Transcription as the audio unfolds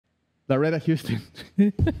Laretta, Houston.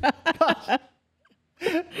 Gosh.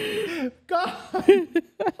 God.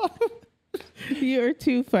 You're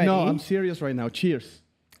too funny. No, I'm serious right now. Cheers.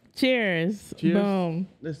 Cheers. Cheers. Boom.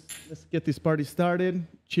 Let's get this party started.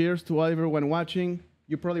 Cheers to everyone watching.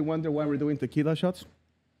 You probably wonder why we're doing tequila shots.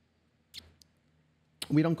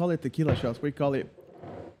 We don't call it tequila shots. We call it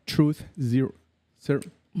truth zero.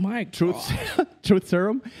 My Truth, God. truth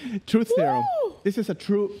serum. Truth serum. Woo! This is a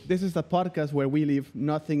podcast where we leave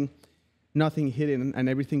nothing hidden and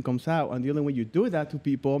everything comes out. And the only way you do that to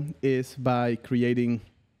people is by creating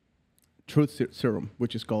truth serum,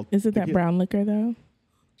 which is called. Is it that tequila. brown liquor though?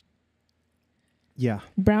 Yeah.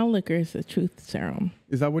 Brown liquor is a truth serum.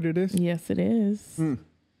 Is that what it is? Yes, it is.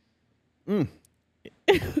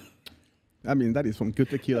 I mean, that is some good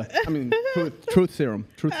tequila. I mean, truth serum.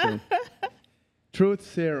 Truth serum. Truth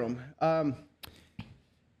serum.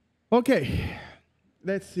 Okay,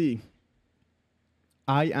 let's see.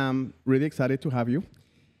 I am really excited to have you.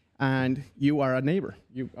 And you are a neighbor.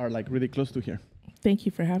 You are like really close to here. Thank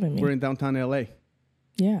you for having me. We're in downtown LA.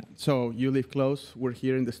 Yeah. So you live close. We're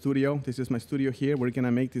here in the studio. This is my studio here. We're going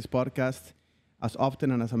to make this podcast as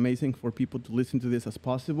often and as amazing for people to listen to this as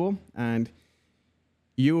possible. And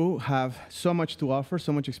you have so much to offer,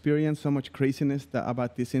 so much experience, so much craziness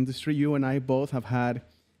about this industry. You and I both have had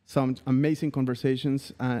some amazing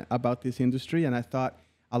conversations about this industry. And I thought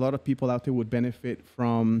a lot of people out there would benefit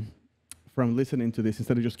from listening to this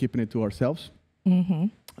instead of just keeping it to ourselves. Mm-hmm.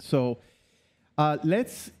 So I'm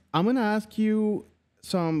going to ask you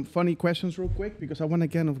some funny questions real quick because I want to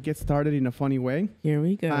kind of get started in a funny way. Here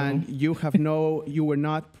we go. And you were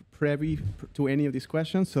not privy to any of these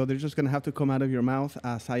questions, so they're just going to have to come out of your mouth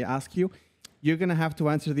as I ask you. You're going to have to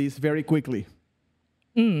answer these very quickly.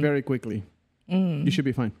 Very quickly. You should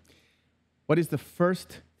be fine. What is the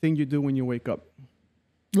first thing you do when you wake up?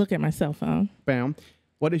 Look at my cell phone. Bam.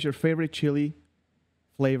 What is your favorite chili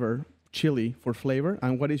for flavor?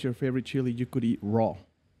 And what is your favorite chili you could eat raw?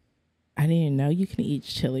 I didn't know you can eat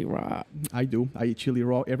chili raw. I do. I eat chili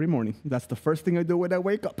raw every morning. That's the first thing I do when I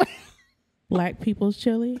wake up. Black people's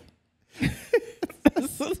chili?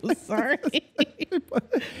 Sorry.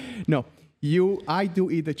 No, I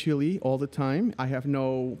do eat the chili all the time. I have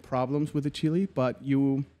no problems with the chili, but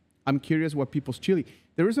I'm curious what people's chili.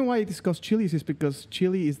 The reason why I discuss chilies is because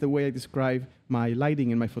chili is the way I describe my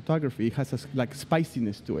lighting in my photography. It has like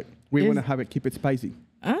spiciness to it. We want to keep it spicy.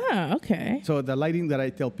 Ah, okay. So the lighting that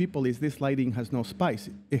I tell people is this lighting has no spice.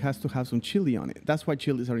 It has to have some chili on it. That's why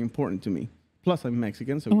chilies are important to me. Plus, I'm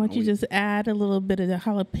Mexican, so why don't you just add a little bit of the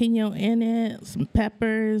jalapeno in it, some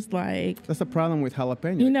peppers, like. That's the problem with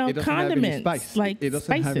jalapeno. It doesn't condiments, have any spice. Like it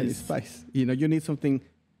doesn't have any spice. You need something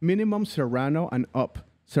minimum serrano and up.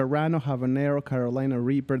 Serrano, habanero, Carolina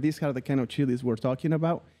Reaper. These are the kind of chilies we're talking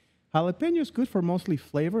about. Jalapeno is good for mostly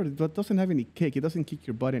flavor. It doesn't have any kick. It doesn't kick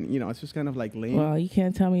your butt, and it's just kind of like lame. Well, you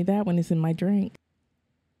can't tell me that when it's in my drink.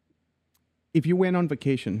 If you went on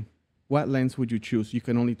vacation, what lens would you choose? You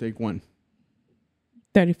can only take one.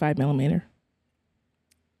 35 millimeter.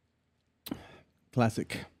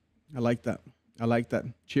 Classic. I like that.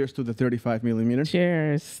 Cheers to the 35 millimeter.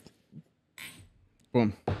 Cheers.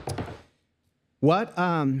 Boom. What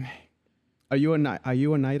are you a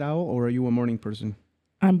night owl or are you a morning person?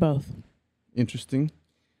 I'm both. Interesting.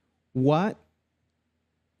 What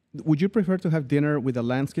would you prefer to have dinner with a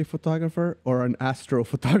landscape photographer or an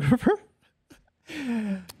astrophotographer?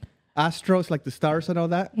 Astros like the stars and all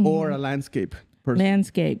that, or a landscape person?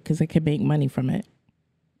 Landscape, because I can make money from it.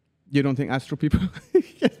 You don't think astro people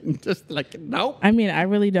just like no? I mean, I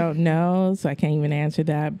really don't know, so I can't even answer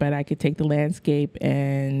that. But I could take the landscape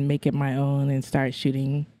and make it my own and start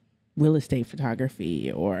shooting real estate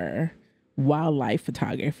photography or wildlife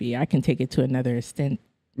photography. I can take it to another extent.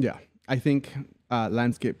 Yeah, I think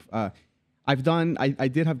landscape. I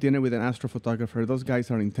did have dinner with an astrophotographer. Those guys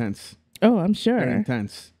are intense. Oh, I'm sure. They're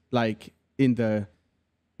intense. Like in the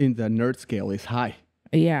nerd scale is high.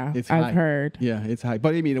 Yeah, I've heard. Yeah, it's high.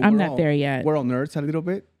 But I mean, I'm not there yet. We're all nerds a little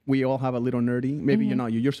bit. We all have a little nerdy. Maybe you're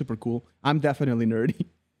not. You're super cool. I'm definitely nerdy.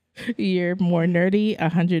 You're more nerdy,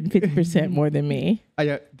 150% more than me.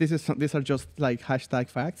 These are just like hashtag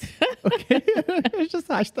facts. Okay, it's just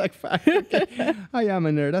hashtag facts. Okay. I am a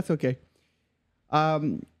nerd. That's okay.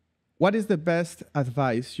 What is the best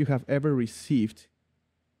advice you have ever received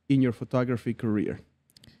in your photography career?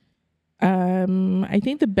 I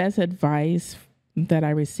think the best advice that I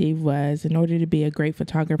received was, in order to be a great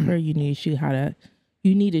photographer, you need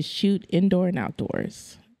to shoot indoor and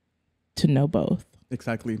outdoors to know both.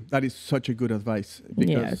 Exactly. That is such a good advice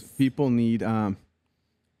because people need,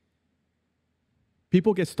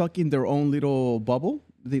 people get stuck in their own little bubble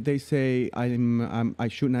they say I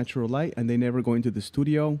shoot natural light, and they never go into the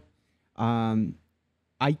studio.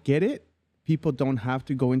 I get it. People don't have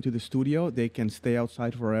to go into the studio. They can stay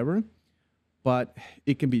outside forever. But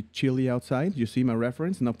it can be chilly outside. You see my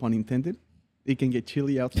reference, no pun intended. It can get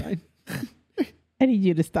chilly outside. I need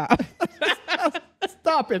you to stop.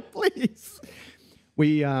 Stop it, please.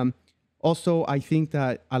 We also, I think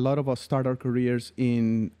that a lot of us start our careers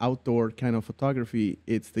in outdoor kind of photography.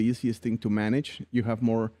 It's the easiest thing to manage. You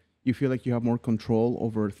feel like you have more control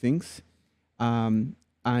over things. And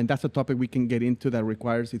that's a topic we can get into that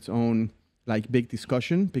requires its own like big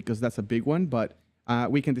discussion, because that's a big one. But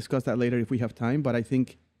we can discuss that later if we have time. But I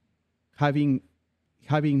think having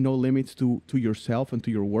no limits to yourself and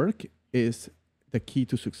to your work is the key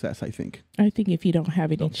to success, I think. I think if you don't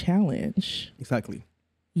have any challenge, exactly,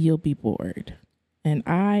 you'll be bored. And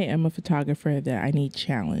I am a photographer that I need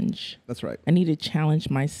challenge. That's right. I need to challenge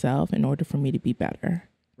myself in order for me to be better.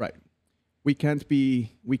 Right. We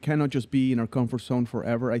cannot just be in our comfort zone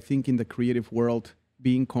forever. I think in the creative world,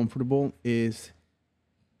 being comfortable is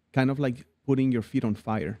kind of like putting your feet on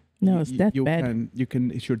fire. No, it's deathbed.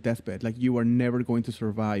 It's your deathbed. Like, you are never going to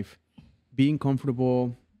survive. Being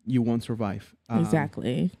comfortable, you won't survive.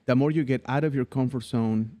 Exactly. The more you get out of your comfort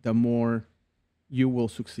zone, the more you will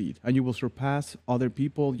succeed, and you will surpass other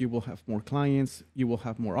people. You will have more clients. You will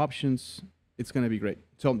have more options. It's going to be great.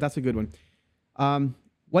 So that's a good one.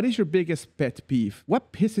 What is your biggest pet peeve?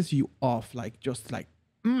 What pisses you off?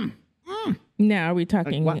 Now, are we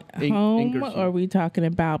talking home, or are we talking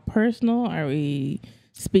about personal? Are we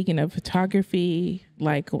speaking of photography?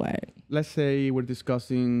 Like what? Let's say we're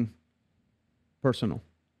discussing personal.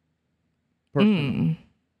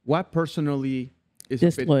 What personally is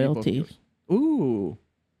disloyalty? Ooh,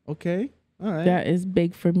 okay. All right. That is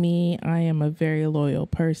big for me. I am a very loyal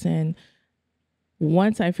person.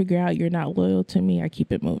 Once I figure out you're not loyal to me, I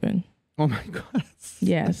keep it moving. Oh my God.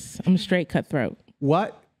 Yes, I'm straight cutthroat.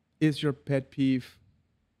 What is your pet peeve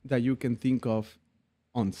that you can think of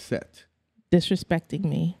on set? Disrespecting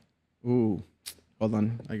me. Ooh, hold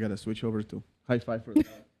on. I got to switch over to high five for that.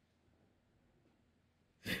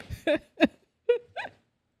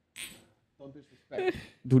 Don't disrespect.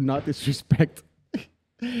 Do not disrespect.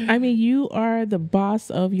 I mean, you are the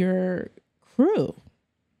boss of your crew.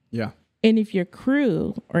 Yeah. And if your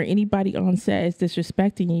crew or anybody on set is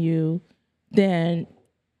disrespecting you, then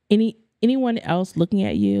anyone else looking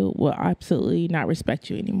at you will absolutely not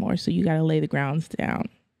respect you anymore. So you got to lay the grounds down.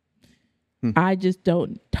 I just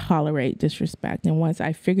don't tolerate disrespect. And once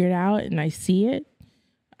I figure it out and I see it,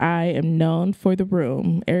 I am known for the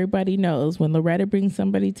room. Everybody knows when Laretta brings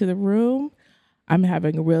somebody to the room, I'm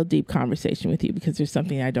having a real deep conversation with you because there's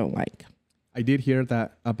something I don't like. I did hear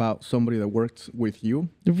that about somebody that worked with you.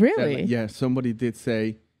 Really? Yeah, somebody did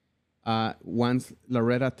say once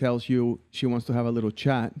Laretta tells you she wants to have a little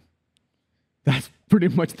chat, that's pretty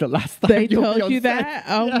much the last time they you'll told be on you set. that?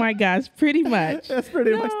 Oh yeah. My gosh, pretty much. That's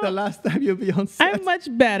pretty much the last time you'll be on set. I'm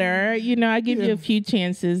much better. You know, I give you a few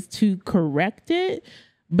chances to correct it.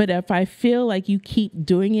 But if I feel like you keep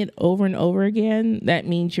doing it over and over again, that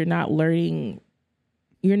means you're not learning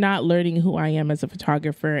who I am as a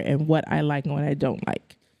photographer and what I like and what I don't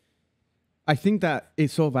like. I think that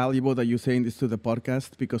it's so valuable that you're saying this to the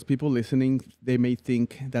podcast, because people listening, they may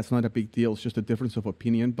think that's not a big deal. It's just a difference of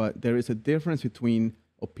opinion. But there is a difference between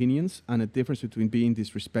opinions and a difference between being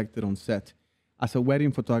disrespected on set. As a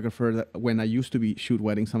wedding photographer, when I used to shoot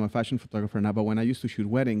weddings, I'm a fashion photographer now, but when I used to shoot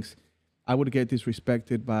weddings, I would get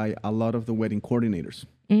disrespected by a lot of the wedding coordinators.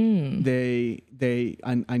 They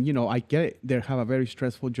you know, I get it. They have a very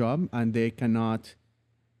stressful job, and they cannot,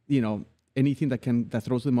 you know, anything that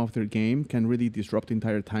throws them off their game can really disrupt the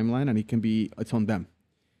entire timeline, and it's on them.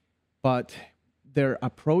 But their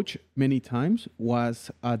approach many times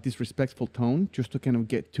was a disrespectful tone just to kind of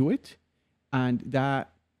get to it. And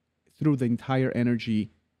that threw the entire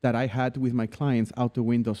energy that I had with my clients out the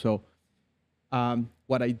window. So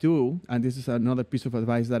what I do, and this is another piece of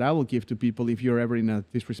advice that I will give to people if you're ever in a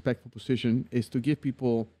disrespectful position, is to give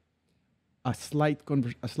people a slight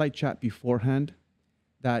chat beforehand,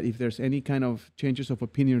 that if there's any kind of changes of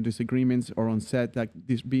opinion or disagreements or on set, that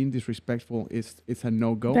being disrespectful it's a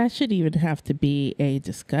no-go. That should even have to be a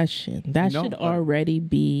discussion. That should already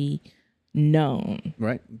be known.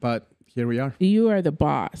 Right, but here we are. You are the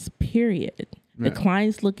boss, period. The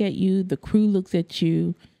clients look at you, the crew looks at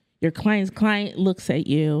you, your client's client looks at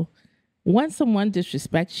you. Once someone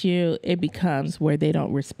disrespects you, it becomes where they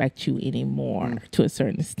don't respect you anymore to a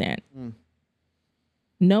certain extent.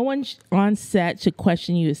 No one on set should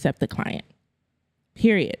question you except the client.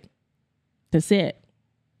 Period. That's it.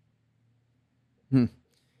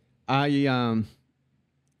 I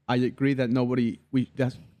I agree that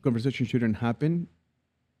that conversation shouldn't happen,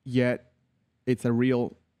 yet it's a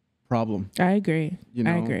real problem. I agree. You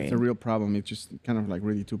know, I agree. it's a real problem. It's just kind of like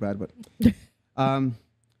really too bad. But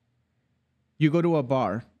you go to a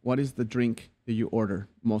bar. What is the drink that you order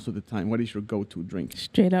most of the time? What is your go-to drink?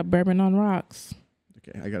 Straight up bourbon on rocks.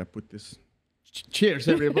 Okay, I gotta put this. Cheers,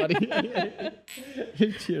 everybody.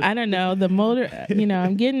 Cheers. I don't know. The motor,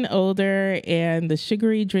 I'm getting older and the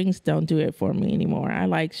sugary drinks don't do it for me anymore. I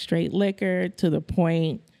like straight liquor to the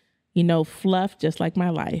point, fluff, just like my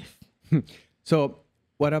life. So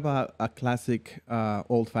what about a classic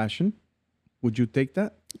old fashioned? Would you take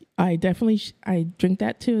that? I definitely, I drink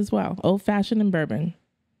that too as well. Old fashioned and bourbon.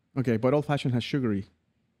 Okay, but old fashioned has sugary.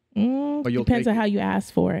 But Depends on how you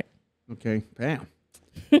ask for it. Okay, bam.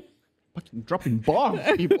 Fucking dropping bombs,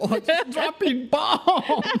 people. Just dropping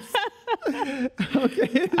bombs.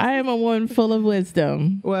 Okay. I am a woman full of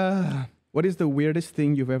wisdom. Well, what is the weirdest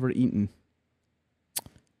thing you've ever eaten?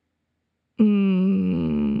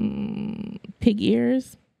 Pig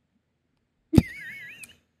ears.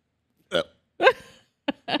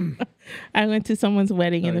 I went to someone's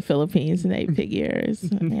wedding in the Philippines and ate pig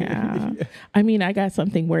ears. Yeah. I mean, I got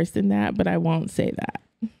something worse than that, but I won't say that.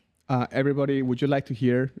 Everybody, would you like to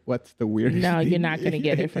hear what's the weirdest No, thing? you're not going to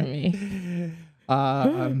get it from me.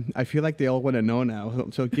 I feel like they all want to know now.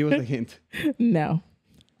 So give us a hint. No.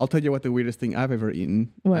 I'll tell you what the weirdest thing I've ever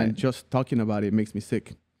eaten. What? And just talking about it makes me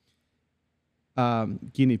sick.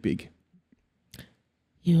 Guinea pig.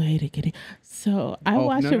 You ate a guinea. So I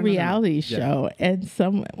watched a reality show and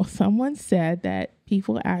someone said that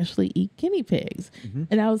people actually eat guinea pigs. Mm-hmm.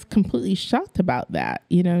 And I was completely shocked about that.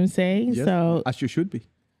 You know what I'm saying? Yes, so as you should be.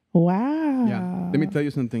 Wow. Yeah. Let me tell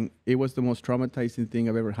you something. It was the most traumatizing thing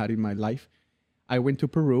I've ever had in my life. I went to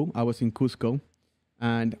Peru. I was in Cusco.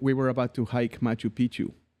 And we were about to hike Machu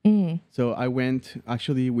Picchu. So I went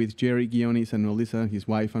actually with Jerry Guiones and Melissa, his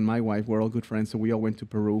wife, and my wife. We're all good friends. So we all went to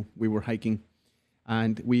Peru. We were hiking.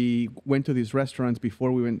 And we went to these restaurants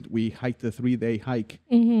before we hiked the 3-day hike.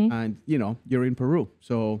 Mm-hmm. And, you're in Peru.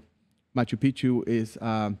 So Machu Picchu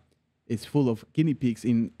is full of guinea pigs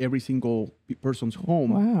in every single person's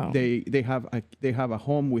home. Wow. They have a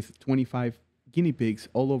home with 25 guinea pigs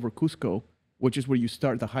all over Cusco, which is where you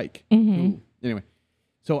start the hike. Mm-hmm. Anyway,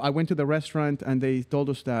 so I went to the restaurant and they told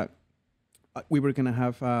us that we were going to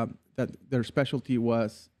have, that their specialty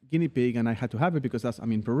was guinea pig, and I had to have it because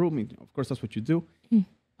I'm in Peru. I mean, of course, that's what you do.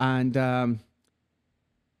 And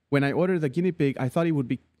when I ordered the guinea pig, I thought it would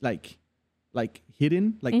be like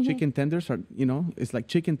hidden, like chicken tenders are, it's like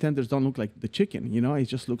chicken tenders don't look like the chicken, it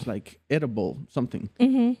just looks like edible something.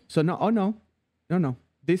 Mm-hmm. So no.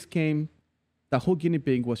 This came, the whole guinea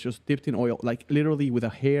pig was just dipped in oil, like literally with the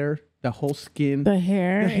hair, the whole skin. The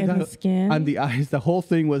hair and the skin. And the eyes, the whole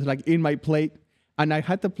thing was like in my plate. And I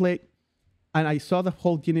had the plate and I saw the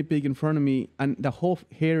whole guinea pig in front of me and the whole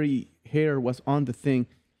hairy hair was on the thing.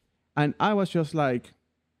 And I was just like,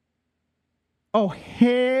 oh,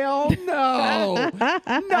 hell no.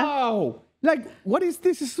 No. Like, what is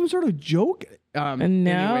this? Is this some sort of joke? No.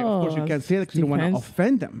 Anyway, of course, you can't say that because you don't want to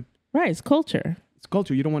offend them. Right. It's culture. It's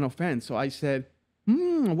culture. You don't want to offend. So I said,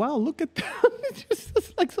 wow, look at that.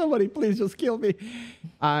 It's like, somebody, please just kill me.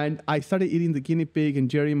 And I started eating the guinea pig, and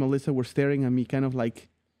Jerry and Melissa were staring at me kind of like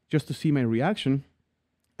just to see my reaction.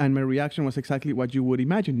 And my reaction was exactly what you would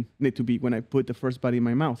imagine it to be when I put the first bite in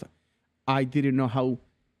my mouth. I didn't know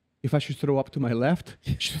if I should throw up to my left,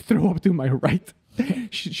 should throw up to my right.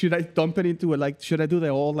 Should I dump it into should I do the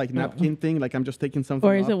old napkin thing? Like I'm just taking something.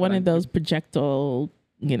 Or is it one of those projectile,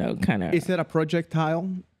 kind of. Is it a projectile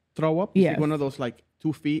throw up? Yes. Is it one of those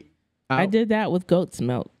 2 feet out? I did that with goat's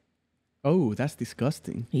milk. Oh, that's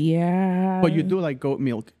disgusting. Yeah. But you do like goat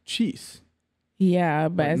milk cheese. Yeah,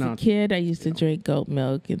 but as a kid, I used to drink goat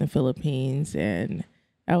milk in the Philippines, and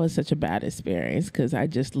that was such a bad experience because I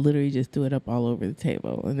just literally just threw it up all over the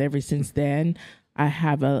table. And ever since then, I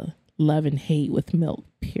have a love and hate with milk,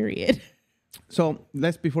 period. So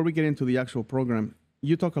before we get into the actual program,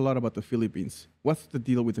 you talk a lot about the Philippines. What's the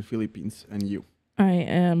deal with the Philippines and you? I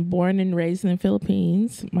am born and raised in the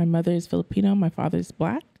Philippines. My mother is Filipino. My father is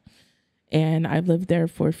Black. And I've lived there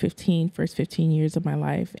for first 15 years of my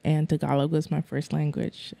life. And Tagalog was my first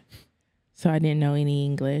language. So I didn't know any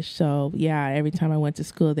English. So yeah, every time I went to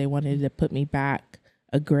school, they wanted to put me back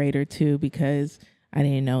a grade or two because I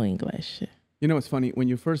didn't know English. It's funny. When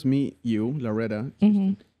you first meet you, Laretta,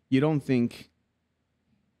 you don't think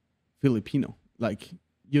Filipino. Like,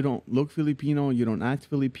 you don't look Filipino. You don't act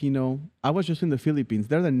Filipino. I was just in the Philippines.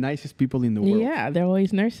 They're the nicest people in the world. Yeah, they're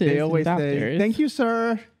always nurses. They always and doctors. say, thank you,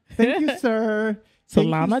 sir. Thank you, sir.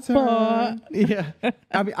 Salamat po. Yeah.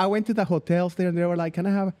 I mean, I went to the hotels there and they were like, can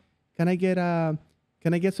I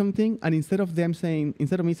get something? And instead of me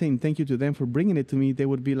saying thank you to them for bringing it to me, they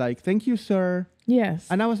would be like, thank you, sir. Yes.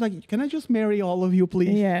 And I was like, can I just marry all of you,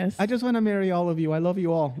 please? Yes. I just want to marry all of you. I love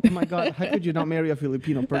you all. Oh my God. How could you not marry a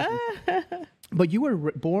Filipino person? But you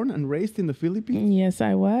were born and raised in the Philippines? Yes,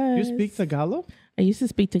 I was. You speak Tagalog? I used to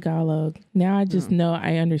speak Tagalog. Now I just know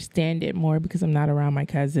I understand it more because I'm not around my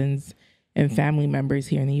cousins and family members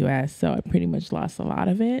here in the U.S. So I pretty much lost a lot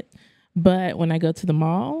of it. But when I go to the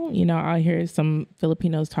mall, I'll hear some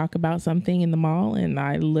Filipinos talk about something in the mall and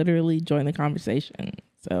I literally join the conversation.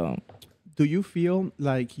 So do you feel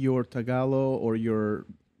like your Tagalog or your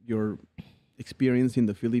experience in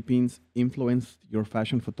the Philippines influenced your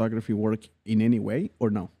fashion photography work in any way or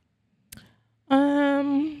no?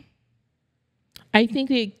 I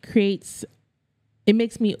think it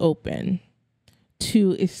makes me open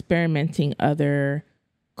to experimenting other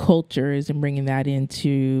cultures and bringing that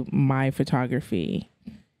into my photography.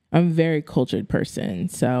 I'm a very cultured person.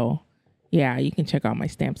 So yeah, you can check out my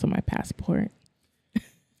stamps on my passport.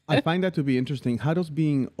 I find that to be interesting. How does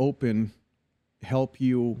being open help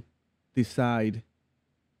you decide?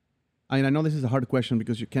 I know this is a hard question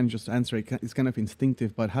because you can't just answer it. It's kind of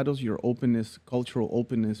instinctive, but how does your openness, cultural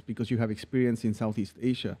openness, because you have experience in Southeast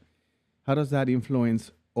Asia, how does that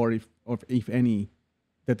influence, or if any,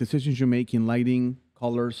 the decisions you make in lighting,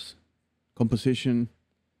 colors, composition?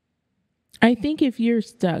 I think if you're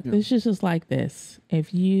stuck, this is just like this.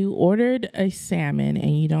 If you ordered a salmon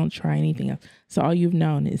and you don't try anything else, so all you've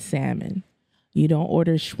known is salmon. You don't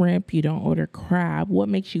order shrimp, you don't order crab. What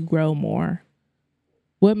makes you grow more?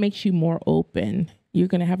 What makes you more open? You're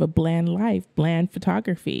going to have a bland life, bland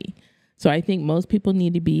photography. So I think most people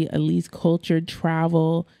need to be at least cultured,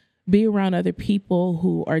 travel, be around other people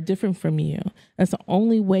who are different from you. That's the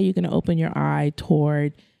only way you're going to open your eye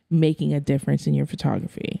toward making a difference in your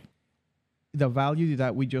photography. The value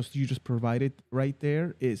that you just provided right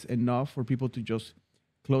there is enough for people to just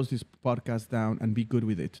close this podcast down and be good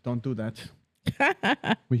with it. Don't do that.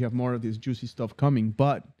 We have more of this juicy stuff coming,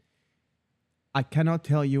 but I cannot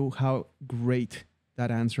tell you how great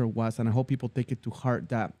that answer was, and I hope people take it to heart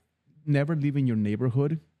that never leaving your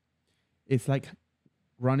neighborhood. It's like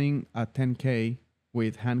running a 10K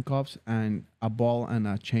with handcuffs and a ball and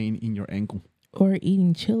a chain in your ankle. Or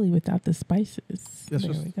eating chili without the spices. There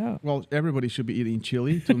we go. Well, everybody should be eating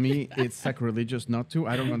chili. To me, it's sacrilegious not to.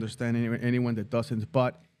 I don't understand anyone that doesn't.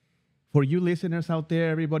 But for you listeners out there,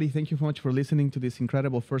 everybody, thank you so much for listening to this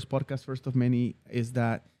incredible first podcast, first of many, is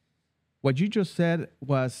that what you just said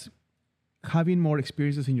was having more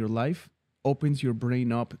experiences in your life opens your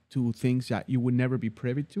brain up to things that you would never be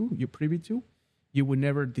privy to. You would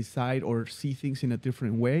never decide or see things in a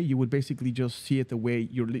different way. You would basically just see it the way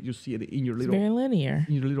you see it in your little. It's very linear.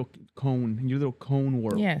 In your little cone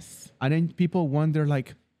world. Yes. And then people wonder,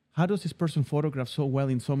 like, how does this person photograph so well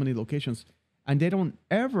in so many locations? And they don't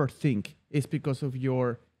ever think it's because of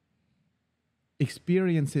your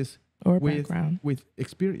experiences or background. With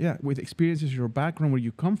experiences, your background, where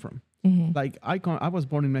you come from. Mm-hmm. Like I was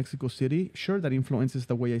born in Mexico City. Sure, that influences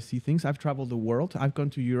the way I see things. I've traveled the world. I've gone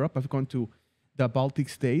to Europe. I've gone to the Baltic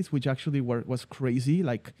states, which actually was crazy,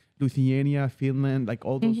 like Lithuania, Finland, like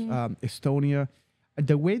all those, Estonia.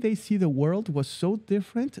 The way they see the world was so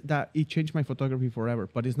different that it changed my photography forever.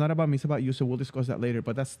 But it's not about me, it's about you, so we'll discuss that later.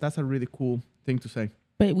 But that's a really cool thing to say.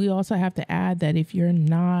 But we also have to add that if you're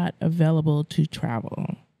not available to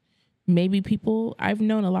travel, maybe I've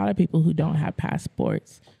known a lot of people who don't have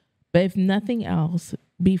passports, but if nothing else,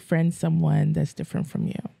 befriend someone that's different from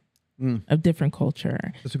you. Of different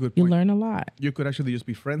culture. That's a good point. You learn a lot. You could actually just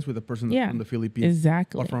be friends with a person from the Philippines.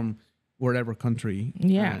 Exactly. Or from wherever country.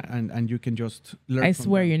 Yeah. And you can just learn. I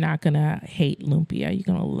swear you're not going to hate lumpia. You're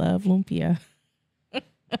going to love lumpia.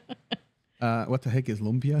 What the heck is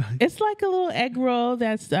lumpia? It's like a little egg roll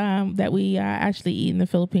that we actually eat in the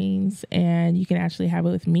Philippines. And you can actually have it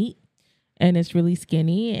with meat. And it's really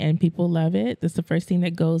skinny and people love it. That's the first thing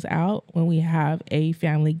that goes out when we have a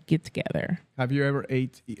family get together. Have you ever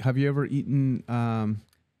eaten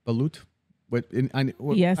balut?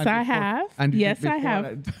 Yes, I have. Yes, I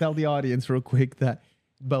have. Tell the audience real quick that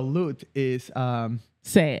balut is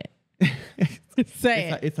say it. Say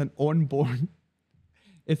it. It's an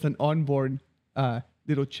unborn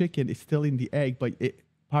little chicken. It's still in the egg, but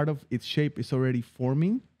part of its shape is already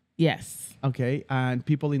forming. Yes. Okay, and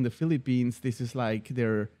people in the Philippines, this is like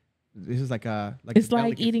a it's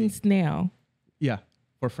like eating snail. Yeah,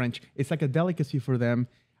 for French, it's like a delicacy for them,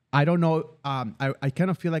 I don't know. I kind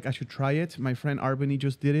of feel like I should try it. My friend Arbany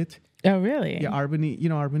just did it. Oh, really? Yeah, Arbany. You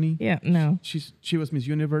know Arbany? Yeah, no. She was Miss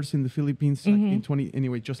Universe in the Philippines like, in 20.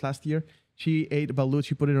 Anyway, just last year. She ate a balut.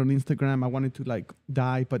 She put it on Instagram. I wanted to like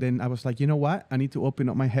die, but then I was like, you know what? I need to open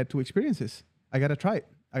up my head to experiences. I gotta try it.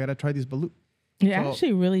 I gotta try this balut. It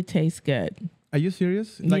actually really tastes good. Are you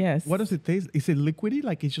serious? Like, yes. What does it taste? Is it liquidy?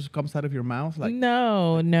 Like it just comes out of your mouth? Like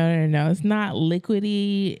No. It's not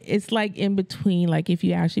liquidy. It's like in between. Like if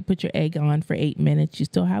you actually put your egg on for 8 minutes, you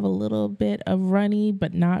still have a little bit of runny,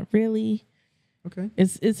 but not really. Okay.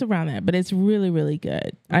 It's around that, but it's really, really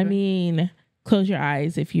good. Okay. I mean, close your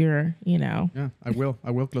eyes if you're, Yeah, I will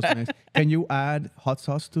close my eyes. Can you add hot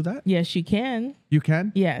sauce to that? Yes, you can. You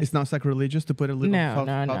can? Yes. It's not sacrilegious to put a little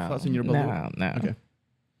hot sauce in your balut? No. Okay.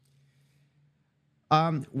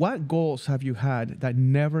 What goals have you had that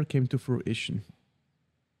never came to fruition?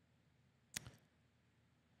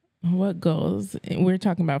 What goals? We're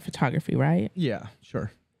talking about photography, right? Yeah,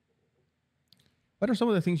 sure. What are some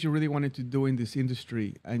of the things you really wanted to do in this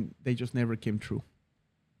industry and they just never came true?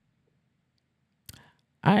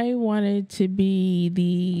 I wanted to be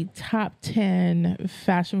the top 10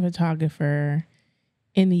 fashion photographer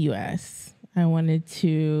in the US. I wanted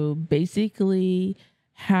to basically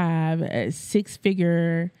have a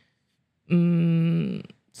six-figure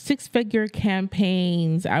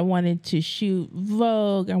campaigns. I wanted to shoot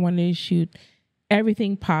Vogue. I wanted to shoot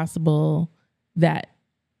everything possible that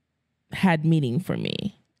had meaning for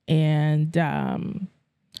me. And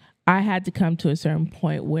I had to come to a certain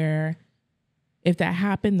point where if that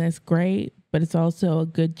happened, that's great, but it's also a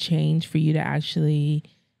good change for you to actually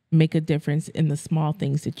make a difference in the small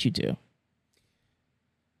things that you do.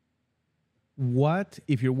 What,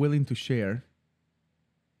 if you're willing to share,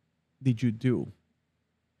 did you do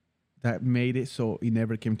that made it so it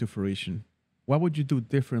never came to fruition? What would you do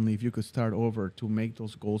differently if you could start over to make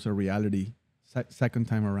those goals a reality second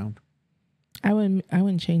time around? I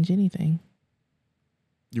wouldn't change anything.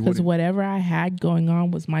 Because whatever I had going on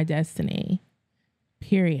was my destiny.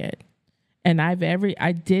 Period. And I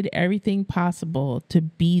did everything possible to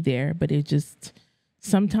be there, but it just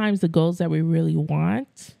sometimes the goals that we really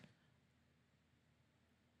want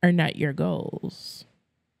are not your goals.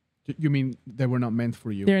 You mean they were not meant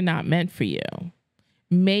for you? They're not meant for you.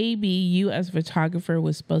 Maybe you as a photographer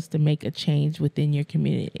was supposed to make a change within your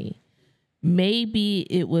community. Maybe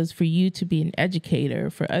it was for you to be an educator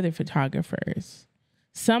for other photographers.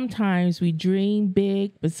 Sometimes we dream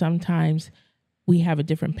big, but sometimes we have a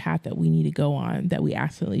different path that we need to go on that we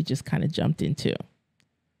accidentally just kind of jumped into.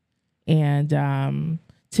 And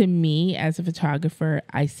to me, as a photographer,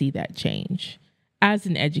 I see that change. As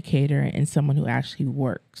an educator and someone who actually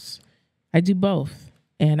works, I do both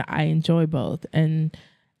and I enjoy both. And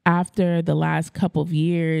after the last couple of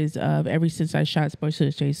years of ever since I shot Sports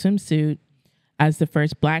Illustrated Swimsuit as the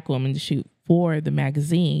first Black woman to shoot for the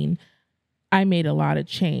magazine, I made a lot of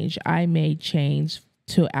change. I made change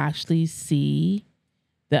to actually see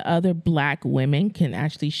that other Black women can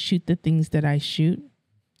actually shoot the things that I shoot,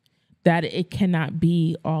 that it cannot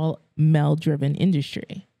be all male-driven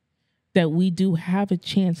industry, that we do have a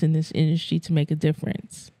chance in this industry to make a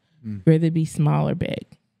difference, whether it be small or big.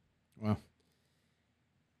 Wow.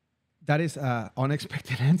 That is an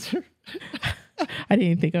unexpected answer. I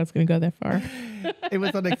didn't think I was going to go that far. It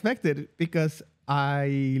was unexpected because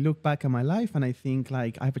I look back at my life and I think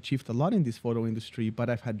like I've achieved a lot in this photo industry, but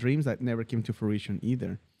I've had dreams that never came to fruition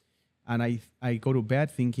either. And I go to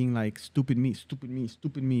bed thinking like, stupid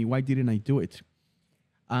me. Why didn't I do it?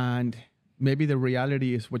 And maybe the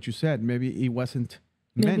reality is what you said. Maybe it wasn't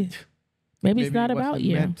meant. Maybe it's not about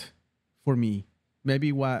you. Meant for me.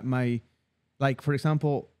 Maybe what for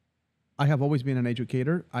example, I have always been an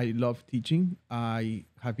educator. I love teaching. I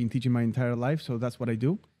have been teaching my entire life, so that's what I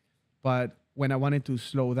do. But when I wanted to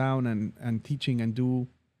slow down and teaching and do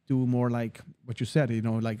more like what you said,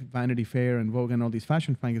 like Vanity Fair and Vogue and all these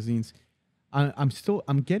fashion magazines,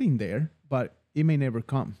 I'm getting there, but it may never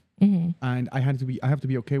come. Mm-hmm. And I have to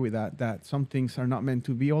be okay with that some things are not meant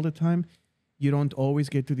to be all the time. You don't always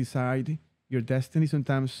get to decide your destiny.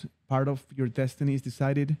 Sometimes part of your destiny is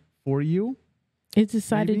decided for you. It's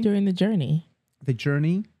decided during the journey. The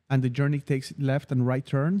journey takes left and right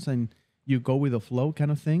turns and you go with the flow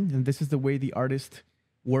kind of thing. And this is the way the artist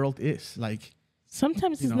world is. Like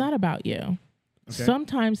sometimes it's not about you. Okay.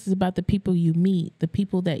 Sometimes it's about the people you meet, the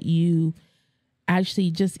people that you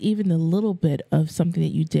actually just even a little bit of something that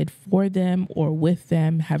you did for them or with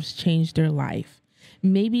them has changed their life.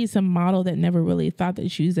 Maybe it's a model that never really thought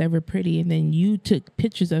that she was ever pretty and then you took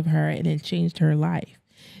pictures of her and it changed her life.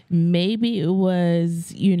 Maybe it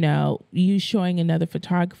was, you showing another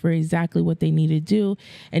photographer exactly what they need to do.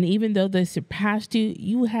 And even though they surpassed you,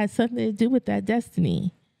 you had something to do with that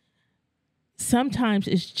destiny. Sometimes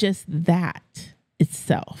it's just that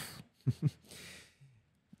itself.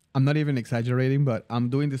 I'm not even exaggerating, but I'm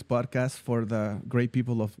doing this podcast for the great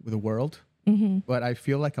people of the world. Mm-hmm. But I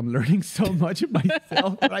feel like I'm learning so much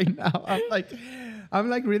myself right now. I'm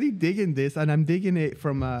like really digging this, and I'm digging it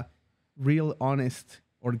from a real, honest,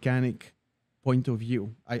 organic point of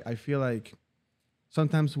view. I feel like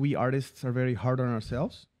sometimes we artists are very hard on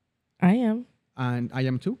ourselves. I am. And I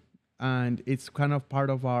am too. And it's kind of part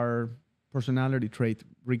of our personality trait,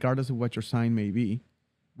 regardless of what your sign may be.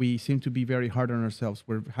 We seem to be very hard on ourselves.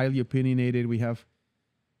 We're highly opinionated. We have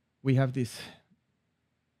this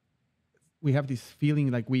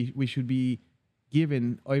feeling like we should be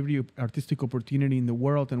given every artistic opportunity in the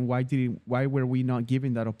world, and why were we not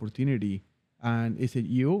given that opportunity? And is it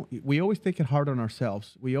you? We always take it hard on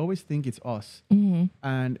ourselves. We always think it's us, Mm-hmm.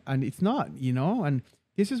 and it's not, And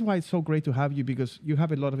this is why it's so great to have you, because you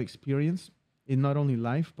have a lot of experience in not only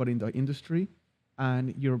life but in the industry,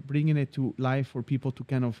 and you're bringing it to life for people to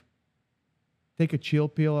kind of take a chill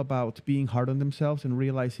pill about being hard on themselves and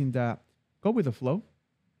realizing that go with the flow.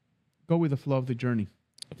 Go with the flow of the journey.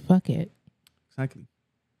 Fuck it. Exactly.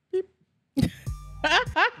 Beep.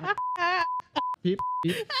 Beep,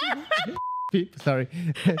 beep, beep. Sorry.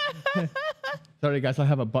 Sorry, guys. I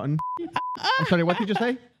have a button. I'm sorry. What did you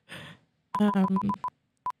say?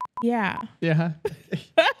 Yeah. Yeah.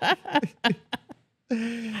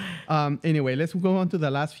 Anyway, let's go on to the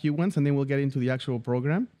last few ones, and then we'll get into the actual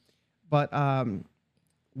program. But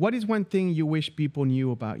what is one thing you wish people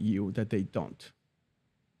knew about you that they don't?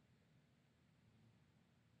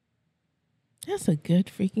 That's a good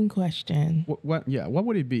freaking question. What? Yeah. What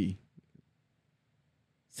would it be?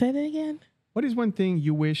 Say that again. What is one thing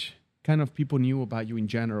you wish kind of people knew about you in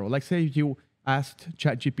general? Like, say you asked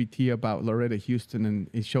ChatGPT about Laretta Houston, and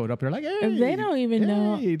it showed up. They're like, hey, They don't even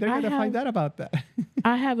know. They're going to find out about that.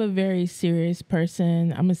 I have a very serious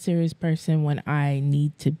person. I'm a serious person when I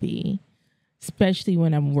need to be, especially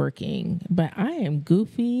when I'm working. But I am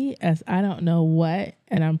goofy as I don't know what,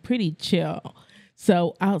 and I'm pretty chill.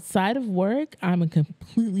 So outside of work, I'm a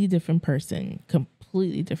completely different person.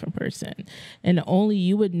 And only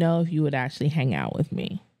you would know if you would actually hang out with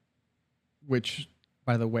me. Which,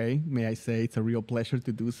 by the way, may I say, it's a real pleasure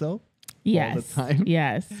to do so. Yes. All the time.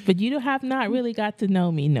 Yes. But you have not really got to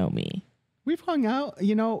know me. We've hung out.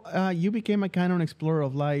 You became a Canon Explorer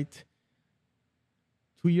of Light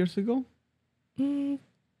 2 years ago? 3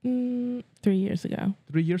 years ago.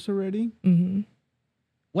 3 years already? Mm-hmm.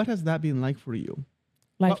 What has that been like for you?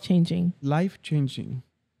 Life-changing. Life-changing.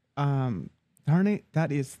 Darn it,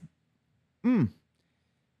 that is...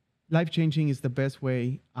 Life-changing is the best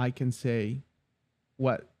way I can say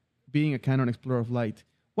what being a Canon Explorer of Light.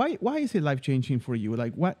 Why is it life-changing for you?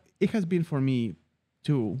 Like, what it has been for me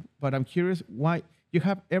too, but I'm curious why you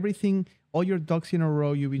have everything, all your ducks in a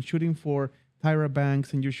row. You've been shooting for Tyra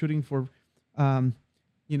Banks, and you're shooting for,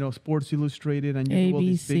 Sports Illustrated, and you do all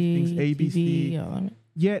these big things, ABC. TV,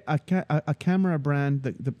 Yet a camera brand,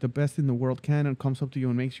 the best in the world, Canon, comes up to you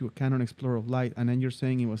and makes you a Canon Explorer of Light, and then you're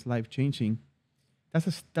saying it was life-changing.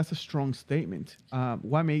 That's a strong statement.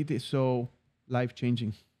 What made it so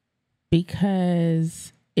life-changing?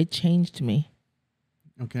 Because it changed me.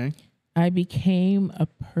 Okay. I became a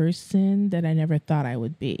person that I never thought I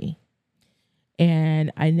would be.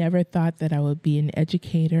 And I never thought that I would be an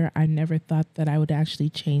educator. I never thought that I would actually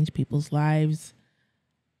change people's lives.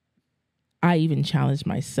 I even challenged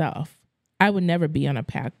myself. I would never be on a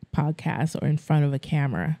podcast or in front of a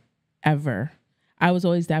camera, ever. I was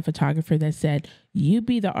always that photographer that said, you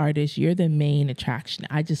be the artist, you're the main attraction.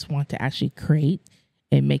 I just want to actually create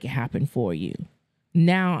and make it happen for you.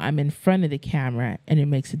 Now I'm in front of the camera and it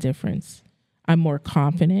makes a difference. I'm more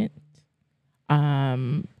confident.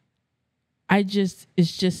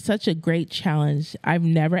 It's just such a great challenge. I've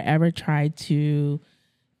never ever tried to,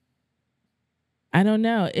 I don't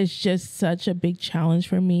know. It's just such a big challenge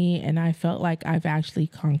for me. And I felt like I've actually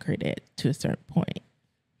conquered it to a certain point.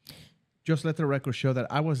 Just let the record show that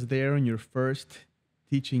I was there on your first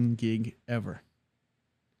teaching gig ever.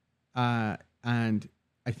 And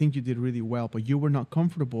I think you did really well, but you were not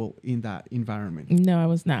comfortable in that environment. No, I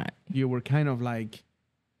was not. You were kind of like,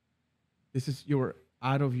 you were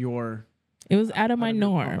out of your... It was out of my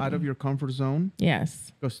norm. Out of your comfort zone.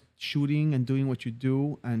 Yes. Because shooting and doing what you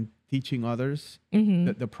do and teaching others,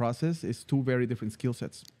 the process is two very different skill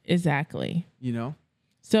sets. Exactly. You know?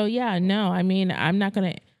 So, yeah, no, I mean, I'm not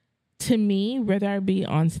going to me, whether I be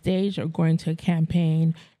on stage or going to a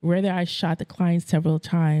campaign, whether I shot the client several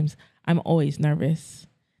times, I'm always nervous.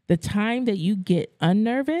 The time that you get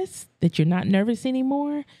unnervous, that you're not nervous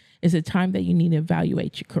anymore, is the time that you need to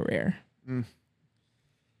evaluate your career.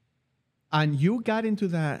 And you got into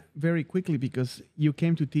that very quickly because you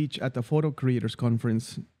came to teach at the Photo Creators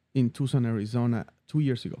Conference in Tucson, Arizona 2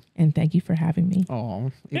 years ago. And thank you for having me.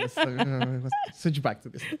 Oh, it was switch back to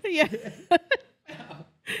this. Yeah.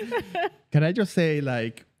 Can I just say,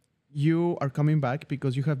 like, you are coming back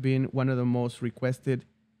because you have been one of the most requested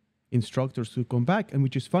instructors to come back, and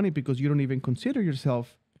which is funny because you don't even consider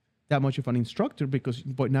yourself that much of an instructor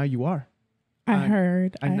but now you are. I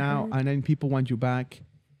heard. And then people want you back.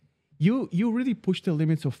 You really push the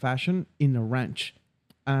limits of fashion in a ranch,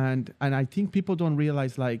 and I think people don't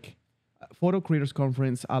realize, like, Photo Creators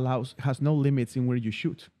Conference has no limits in where you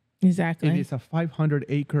shoot. Exactly. It is a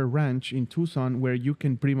 500-acre ranch in Tucson where you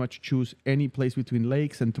can pretty much choose any place between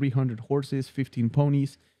lakes and 300 horses, 15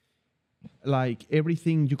 ponies, like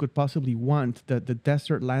everything you could possibly want. The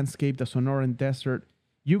desert landscape, the Sonoran Desert.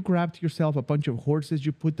 You grabbed yourself a bunch of horses.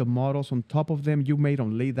 You put the models on top of them. You made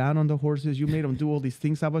them lay down on the horses. You made them do all these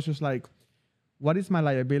things. I was just like, what is my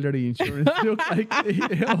liability insurance look like?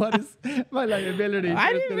 What is my liability insurance?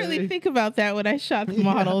 I didn't really think about that when I shot the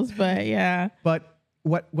models, but yeah. But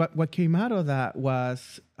what came out of that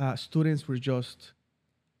was students were just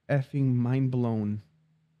effing mind blown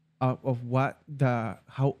of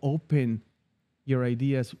how open your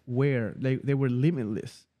ideas were. They were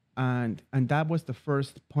limitless, and that was the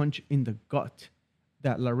first punch in the gut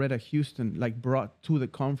that Laretta Houston brought to the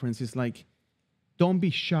conference. Is like, don't be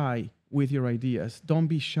shy with your ideas. Don't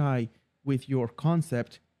be shy with your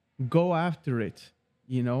concept. Go after it.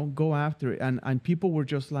 Go after it. And people were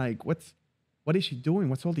just like, what is she doing?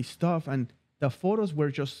 What's all this stuff? And the photos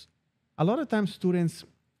were just, a lot of times students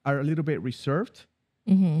are a little bit reserved,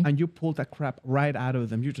 and you pulled that crap right out of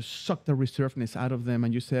them. You just sucked the reservedness out of them,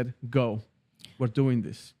 and you said, go, we're doing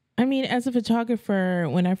this. I mean, as a photographer,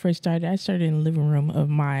 when I first started, I started in the living room of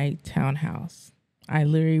my townhouse. I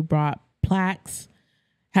literally brought plaques,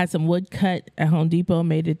 had some wood cut at Home Depot,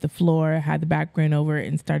 made it the floor, had the background over it,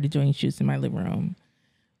 and started doing shoots in my living room.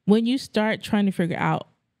 When you start trying to figure out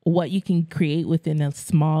what you can create within a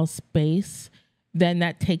small space, then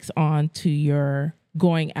that takes on to your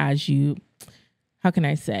going as you, how can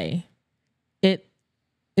I say?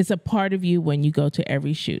 It's a part of you when you go to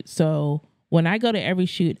every shoot. So when I go to every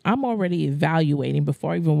shoot, I'm already evaluating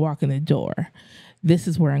before I even walk in the door. This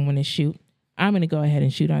is where I'm going to shoot. I'm going to go ahead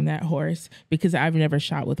and shoot on that horse because I've never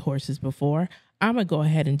shot with horses before. I'm going to go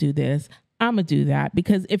ahead and do this. I'm going to do that,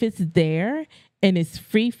 because if it's there and it's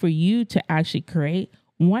free for you to actually create,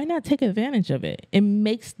 why not take advantage of it? It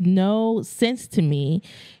makes no sense to me.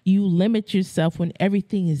 You limit yourself when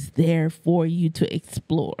everything is there for you to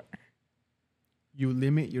explore. You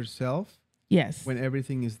limit yourself? Yes. When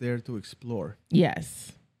everything is there to explore?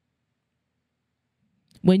 Yes.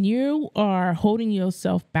 When you are holding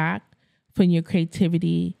yourself back from your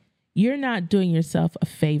creativity, you're not doing yourself a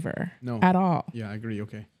favor at all. Yeah, I agree.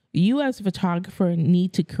 Okay. You as a photographer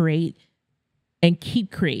need to create and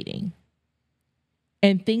keep creating.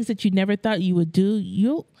 And things that you never thought you would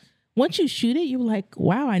do, once you shoot it, you're like,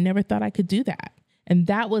 wow, I never thought I could do that. And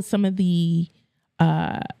that was some of the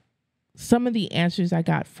answers I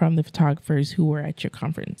got from the photographers who were at your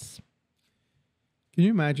conference. Can you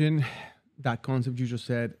imagine that concept you just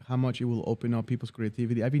said, how much it will open up people's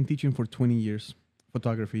creativity? I've been teaching for 20 years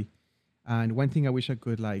photography. And one thing I wish I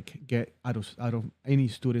could get out of any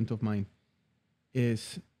student of mine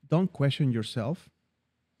is, don't question yourself.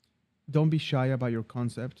 Don't be shy about your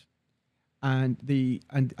concept. And the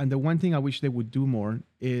one thing I wish they would do more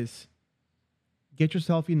is get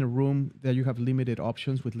yourself in a room that you have limited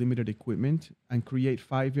options with limited equipment and create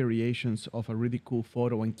 5 variations of a really cool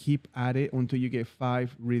photo and keep at it until you get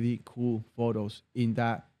 5 really cool photos in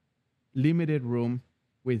that limited room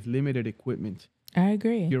with limited equipment. I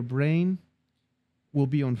agree. Your brain will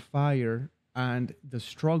be on fire and the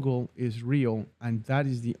struggle is real, and that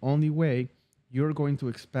is the only way you're going to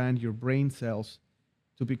expand your brain cells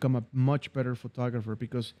to become a much better photographer.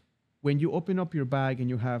 Because when you open up your bag and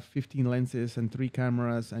you have 15 lenses and 3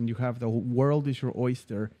 cameras and you have the world is your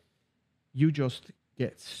oyster, you just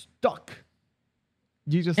get stuck.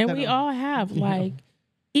 And we all have,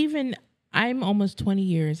 even I'm almost 20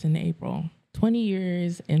 years in April, 20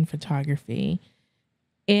 years in photography.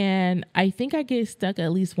 And I think I get stuck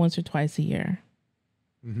at least once or twice a year.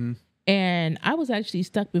 Mm-hmm. And I was actually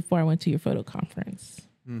stuck before I went to your photo conference.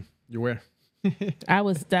 You were? I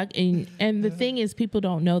was stuck. And the thing is, people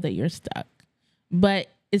don't know that you're stuck. But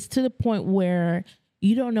it's to the point where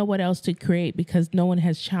you don't know what else to create because no one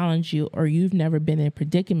has challenged you, or you've never been in a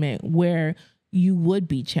predicament where you would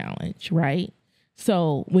be challenged, right?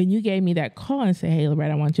 So when you gave me that call and said, hey,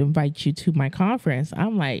 Laretta, I want to invite you to my conference,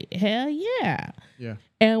 I'm like, hell yeah. Yeah.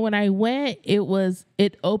 And when I went,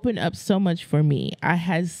 it opened up so much for me. I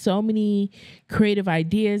had so many creative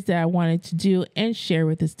ideas that I wanted to do and share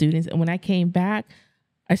with the students. And when I came back,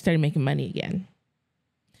 I started making money again.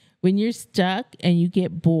 When you're stuck and you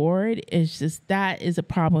get bored, it's just, that is a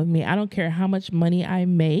problem with me. I don't care how much money I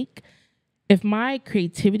make. If my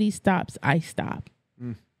creativity stops, I stop.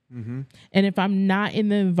 Mm-hmm. And if I'm not in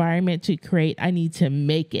the environment to create, I need to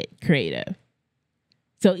make it creative.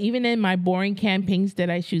 So even in my boring campaigns that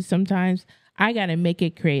I shoot sometimes, I got to make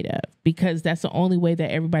it creative because that's the only way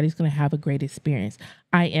that everybody's going to have a great experience.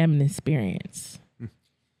 I am an experience.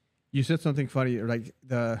 You said something funny, like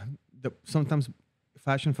the sometimes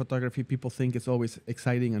fashion photography, people think it's always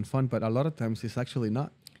exciting and fun, but a lot of times it's actually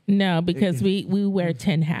not. No, because we wear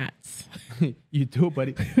 10 hats. You do, but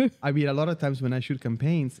I mean, a lot of times when I shoot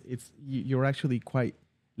campaigns, you're actually quite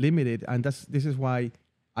limited, and this is why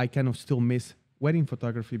I kind of still miss wedding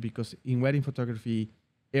photography, because in wedding photography,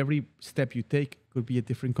 every step you take could be a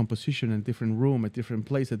different composition, a different room, a different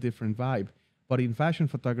place, a different vibe. But in fashion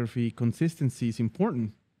photography, consistency is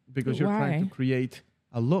important because you're trying to create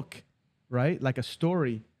a look, right? Like a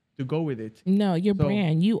story to go with it. No, your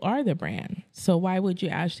brand. You are the brand. So why would you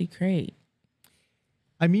actually create?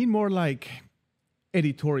 I mean more like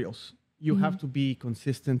editorials. You have to be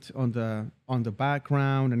consistent on the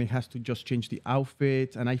background, and it has to just change the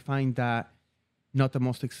outfit. And I find that not the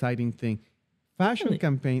most exciting thing. Fashion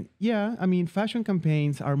campaign, yeah. I mean, fashion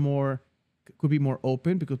campaigns are could be more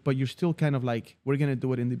open but you're still kind of like, we're gonna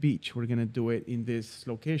do it in the beach, we're gonna do it in this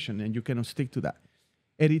location, and you cannot stick to that.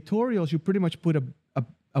 Editorials, you pretty much put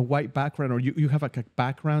a white background, or you have like a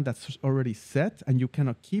background that's already set, and you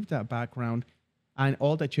cannot keep that background, and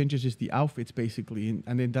all that changes is the outfits basically,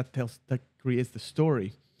 and then that creates the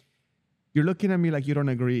story. You're looking at me like you don't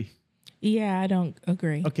agree. Yeah, I don't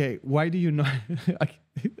agree. Okay, why do you not?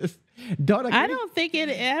 Don't agree? I don't think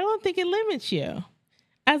it limits you.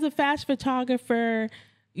 As a fashion photographer,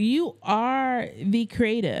 you are the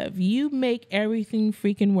creative. You make everything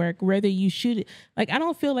freaking work, whether you shoot it. Like, I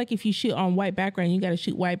don't feel like if you shoot on white background, you got to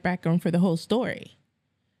shoot white background for the whole story.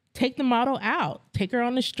 Take the model out. Take her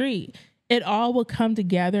on the street. It all will come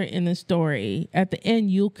together in the story. At the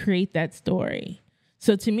end, you'll create that story.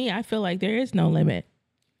 So to me, I feel like there is no limit.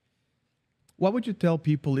 What would you tell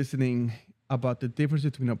people listening about the difference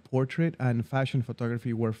between a portrait and fashion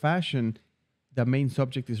photography, where fashion, the main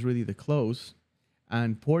subject is really the clothes,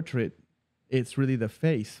 and portrait, it's really the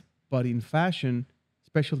face. But in fashion,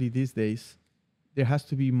 especially these days, there has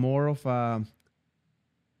to be more of and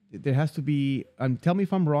tell me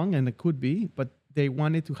if I'm wrong, and it could be, but they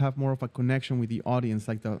wanted to have more of a connection with the audience,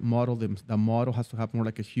 like the model has to have more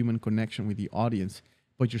like a human connection with the audience,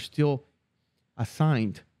 but you're still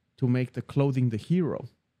assigned to make the clothing the hero.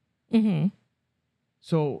 Mm-hmm.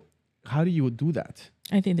 So how do you do that?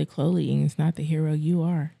 I think the clothing is not the hero. You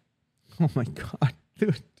are. Oh my God,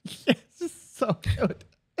 dude. Yes, so good.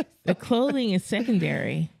 The clothing is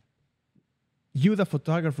secondary. You, the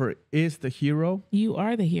photographer, is the hero. You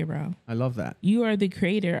are the hero. I love that. You are the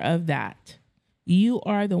creator of that. You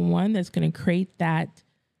are the one that's going to create that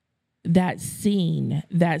scene,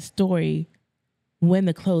 that story when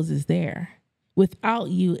the clothes is there. Without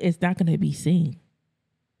you, it's not going to be seen.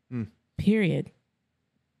 Period.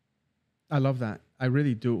 I love that. I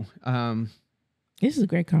really do. This is a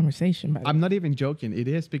great conversation, by the way. I'm not even joking. It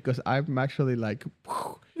is, because I'm actually like,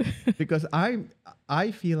 because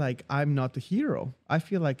I feel like I'm not the hero. I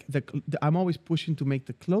feel like I'm always pushing to make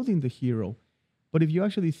the clothing the hero. But if you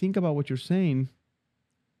actually think about what you're saying,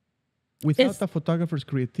 without the photographer's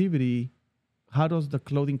creativity, how does the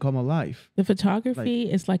clothing come alive? The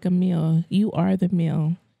photography is like a meal. You are the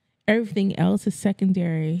meal. Everything else is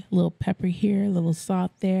secondary. A little pepper here, a little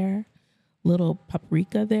salt there, little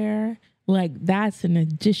paprika there. Like, that's an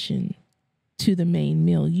addition to the main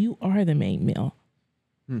meal. You are the main meal.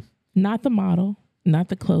 Not the model, not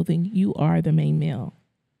the clothing. You are the main meal.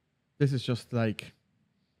 This is just like,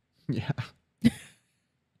 yeah.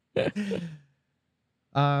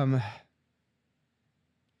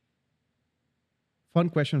 Fun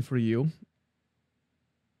question for you.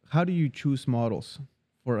 How do you choose models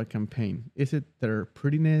for a campaign? Is it their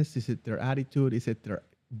prettiness? Is it their attitude? Is it their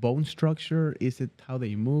bone structure? Is it how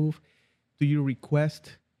they move? Do you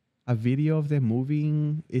request a video of them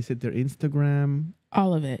moving? Is it their Instagram?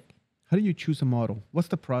 All of it. How do you choose a model? What's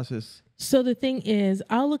the process So the thing is,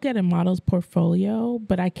 I'll look at a model's portfolio,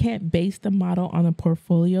 but I can't base the model on a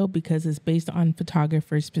portfolio because it's based on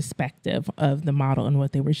photographer's perspective of the model and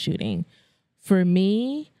what they were shooting. For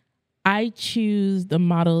me, I choose the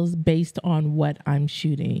models based on what I'm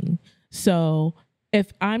shooting. So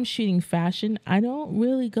if I'm shooting fashion, I don't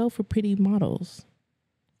really go for pretty models.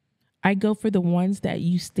 I go for the ones that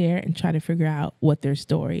you stare and try to figure out what their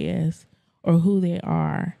story is or who they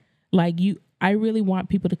are. I really want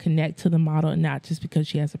people to connect to the model, not just because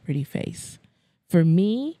she has a pretty face. For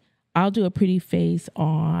me, I'll do a pretty face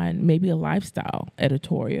on maybe a lifestyle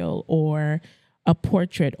editorial or a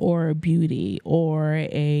portrait or a beauty or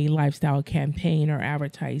a lifestyle campaign or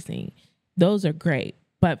advertising. Those are great.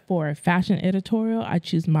 But for a fashion editorial, I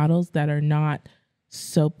choose models that are not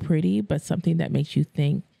so pretty, but something that makes you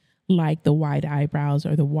think, like the wide eyebrows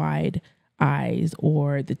or the wide eyes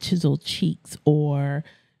or the chiseled cheeks or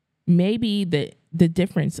maybe the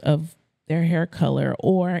difference of their hair color,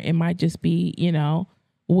 or it might just be,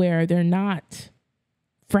 where they're not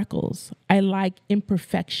freckles. I like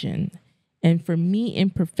imperfection. And for me,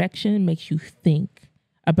 imperfection makes you think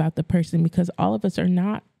about the person because all of us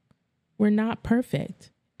we're not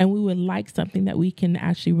perfect. And we would like something that we can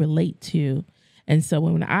actually relate to. And so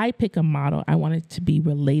when I pick a model, I want it to be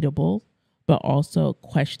relatable, but also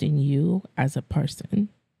question you as a person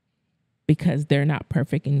because they're not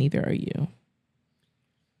perfect and neither are you.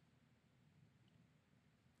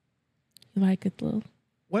 You like it, little?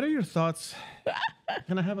 What are your thoughts?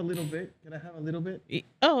 Can I have a little bit?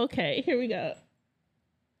 Oh, okay. Here we go.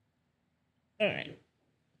 All right.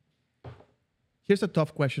 Here's a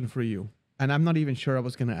tough question for you. And I'm not even sure I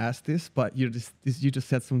was going to ask this, but you just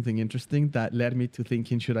said something interesting that led me to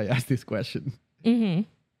thinking, should I ask this question? Mm-hmm.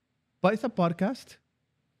 But it's a podcast,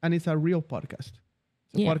 and it's a real podcast.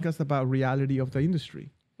 It's a podcast about reality of the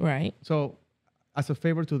industry. Right. So as a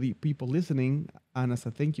favor to the people listening, and as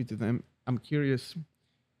a thank you to them, I'm curious.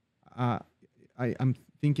 I'm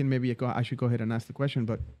thinking maybe I should go ahead and ask the question,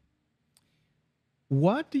 but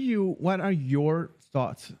what are your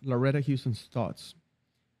thoughts, Laretta Houston's thoughts,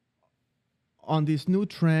 on this new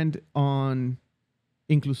trend on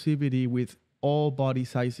inclusivity with all body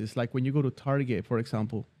sizes? Like when you go to Target, for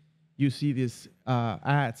example, you see these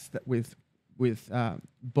ads that with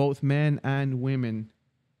both men and women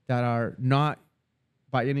that are not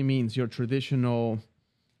by any means your traditional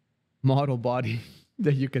model body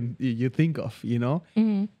that you think of,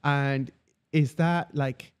 Mm-hmm. And is that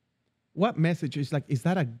like, what message is like, is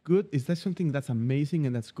that something that's amazing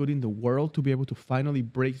and that's good in the world to be able to finally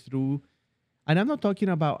break through? And I'm not talking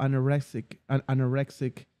about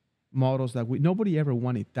anorexic models that nobody ever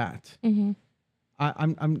wanted that. Mm-hmm.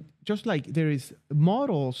 I'm just like, there is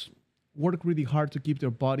models work really hard to keep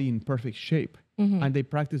their body in perfect shape. Mm-hmm. And they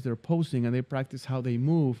practice their posing and they practice how they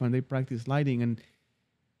move and they practice lighting.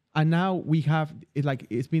 And now we have it, like,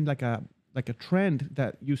 it's been like a trend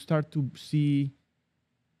that you start to see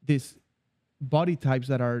these body types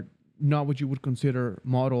that are not what you would consider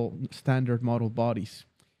standard model bodies.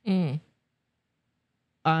 Mm.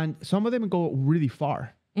 And some of them go really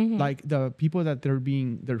far. Mm-hmm. Like the people that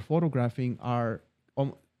they're photographing are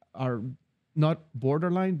not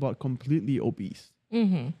borderline, but completely obese.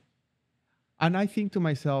 Mm-hmm. And I think to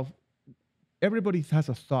myself, everybody has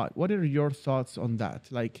a thought. What are your thoughts on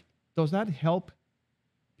that? Like, does that help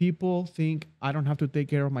people think I don't have to take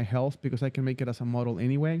care of my health because I can make it as a model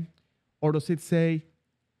anyway? Or does it say,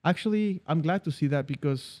 actually, I'm glad to see that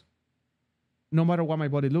because no matter what my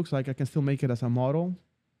body looks like, I can still make it as a model?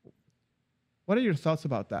 What are your thoughts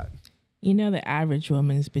about that? The average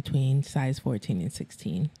woman is between size 14 and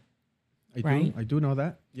 16. I do know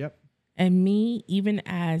that. Yep. And me, even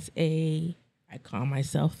as I call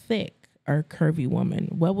myself thick or curvy woman,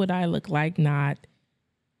 what would I look like not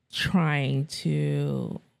trying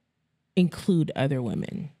to include other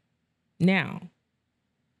women? Now,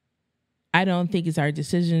 I don't think it's our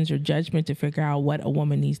decisions or judgment to figure out what a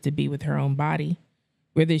woman needs to be with her own body,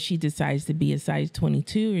 whether she decides to be a size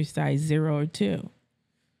 22 or size 0 or 2.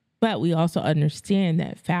 But we also understand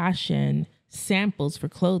that fashion samples for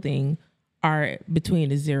clothing are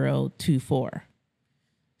between a 0 to 4.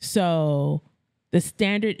 So the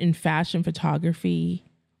standard in fashion photography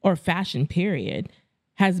or fashion period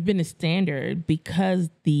has been a standard because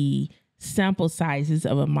the sample sizes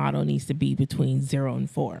of a model needs to be between 0 and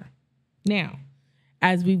 4. Now,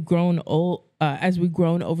 as we've grown over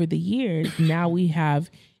the years, now we have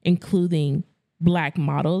including Black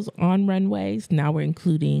models on runways. Now we're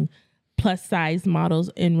including plus size models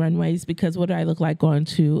in runways, because what do I look like going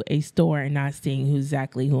to a store and not seeing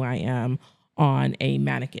exactly who I am on a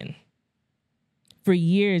mannequin? for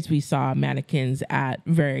years we saw mannequins at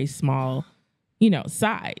very small,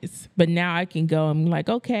 size. But now I can go and be like,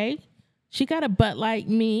 okay, she got a butt like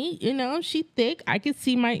me, she thick. I can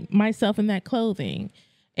see myself in that clothing.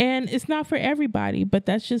 And it's not for everybody, but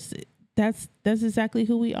that's exactly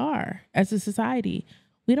who we are as a society.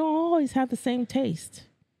 We don't always have the same taste.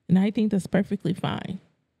 And I think that's perfectly fine.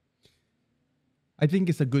 I think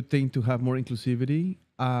it's a good thing to have more inclusivity.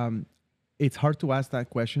 It's hard to ask that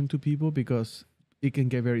question to people because it can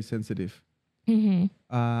get very sensitive. Mm-hmm.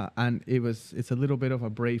 And it's a little bit of a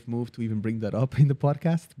brave move to even bring that up in the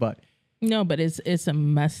podcast, but no, but it's a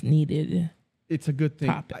must needed. It's a good thing.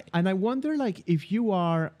 Topic. And I wonder, like, if you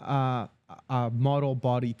are a model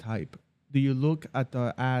body type, do you look at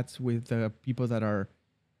the ads with the people that are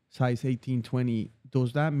size 18, 20?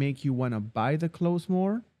 Does that make you want to buy the clothes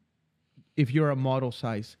more if you're a model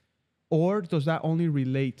size? Or does that only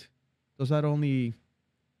relate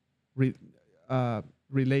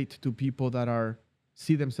to people that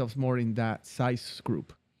see themselves more in that size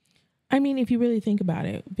group? I mean, if you really think about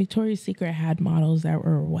it, Victoria's Secret had models that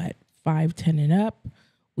were 5'10" and up.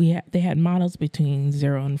 They had models between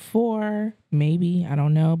 0 and 4, maybe, I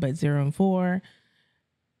don't know, but 0 and 4.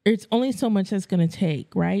 It's only so much that's going to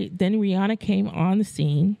take, right? Then Rihanna came on the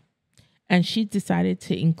scene and she decided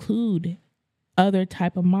to include other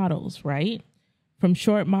type of models, right? From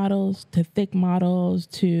short models to thick models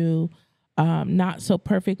to not so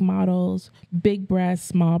perfect models, big breasts,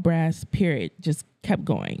 small breasts, period. Just kept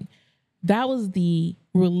going. That was the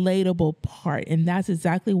relatable part. And that's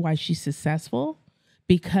exactly why she's successful,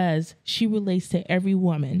 because she relates to every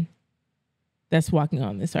woman that's walking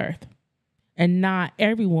on this earth. And not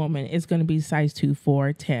every woman is going to be size 2,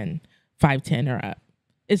 4, 10, 5'10" or up.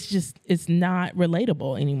 It's not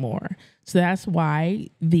relatable anymore. So that's why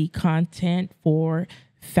the content for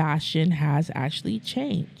fashion has actually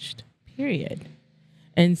changed, period.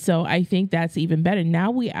 And so I think that's even better.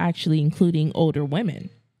 Now we're actually including older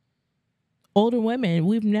women. Older women,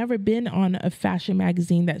 we've never been on a fashion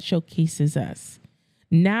magazine that showcases us.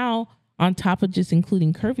 Now, on top of just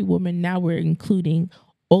including curvy women, now we're including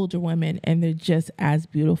older women, and they're just as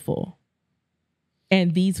beautiful.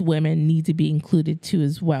 And these women need to be included too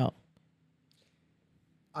as well.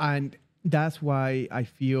 And that's why I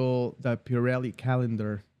feel the Pirelli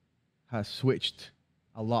calendar has switched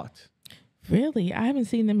a lot. Really? I haven't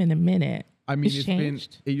seen them in a minute. I mean,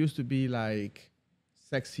 it used to be like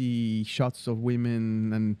sexy shots of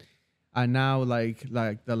women, and now like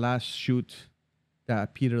the last shoot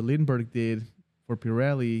that Peter Lindbergh did for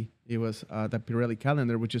Pirelli, it was the Pirelli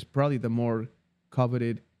calendar, which is probably the more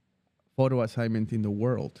coveted photo assignment in the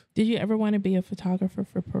world. Did you ever want to be a photographer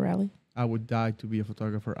for Pirelli? I would die to be a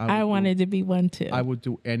photographer. I wanted to be one too. I would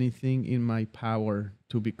do anything in my power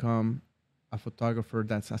to become a photographer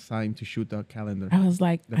that's assigned to shoot the calendar. I was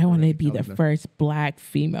like, I want to be the first Black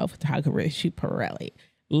female photographer to shoot Pirelli.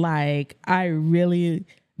 Like,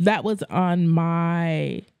 that was on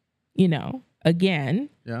my, again,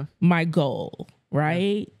 my goal,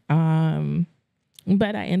 right? Yeah.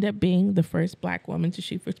 But I ended up being the first Black woman to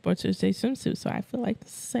shoot for Sports Illustrated swimsuit. So I feel like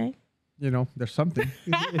it's the same. There's something.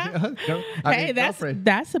 Hey,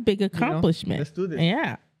 that's a big accomplishment. Let's do this.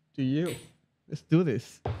 Yeah. To you. Let's do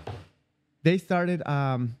this. They started,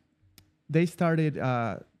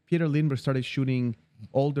 Peter Lindbergh started shooting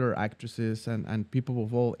older actresses and people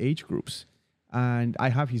of all age groups. And I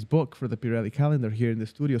have his book for the Pirelli calendar here in the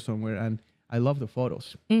studio somewhere, and I love the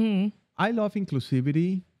photos. Mm-hmm. I love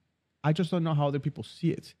inclusivity. I just don't know how other people see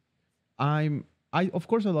it. Of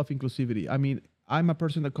course, I love inclusivity. I mean, I'm a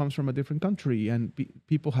person that comes from a different country, and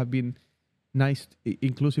people have been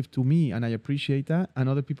inclusive to me, and I appreciate that. And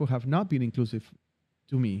other people have not been inclusive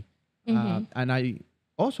to me. Mm-hmm. And I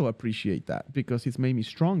also appreciate that because it's made me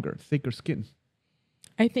stronger, thicker skin.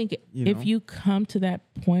 I think if you come to that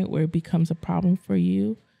point where it becomes a problem for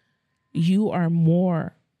you, you are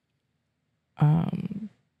more,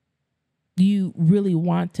 you really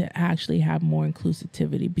want to actually have more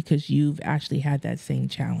inclusivity because you've actually had that same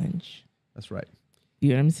challenge. That's right. You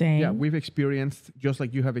know what I'm saying? Yeah, we've experienced, just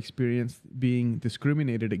like you have experienced being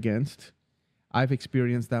discriminated against. I've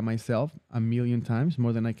experienced that myself a million times,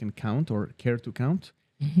 more than I can count or care to count.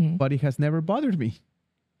 Mm-hmm. But it has never bothered me.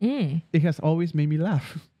 Mm. It has always made me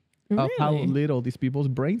laugh of how little these people's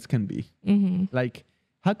brains can be. Mm-hmm. Like,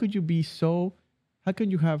 how can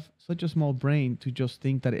you have such a small brain to just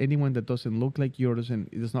think that anyone that doesn't look like you or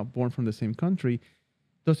is not born from the same country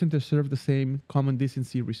doesn't deserve the same common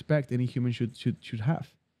decency, respect any human should have?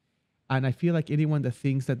 And I feel like anyone that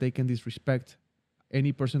thinks that they can disrespect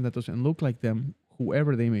any person that doesn't look like them,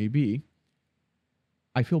 whoever they may be,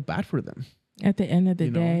 I feel bad for them. At the end of the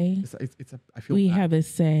day, I feel we bad. have the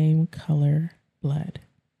same color blood.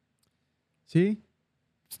 See?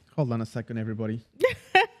 Hold on a second, everybody.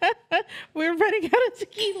 We're running out of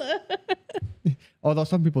tequila. Although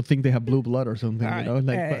some people think they have blue blood or something, you know.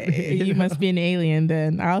 Like, you must be an alien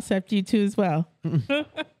then. I'll accept you too as well.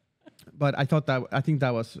 But I think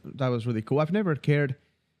that was really cool. I've never cared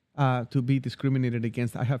to be discriminated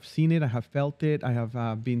against. I have seen it. I have felt it. I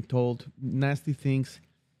have been told nasty things,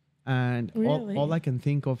 and Really? all I can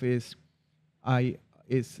think of is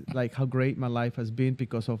like how great my life has been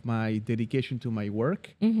because of my dedication to my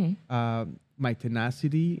work, my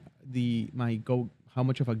tenacity, how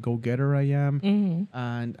much of a go-getter I am,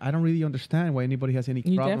 and I don't really understand why anybody has any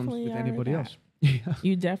problems with anybody else.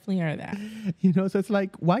 You definitely are that. You know, so it's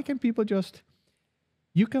like, why can people just?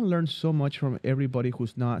 You can learn so much from everybody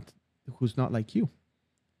who's not like you.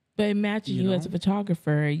 But imagine you as a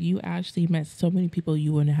photographer, you actually met so many people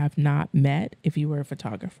you would have not met if you were a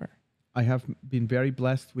photographer. I have been very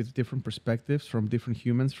blessed with different perspectives from different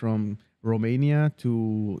humans, from Romania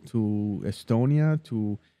to Estonia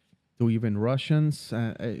to even Russians,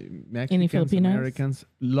 Mexicans, Filipinos? Americans,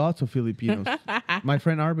 lots of Filipinos. My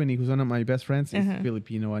friend Arbany, who's one of my best friends, is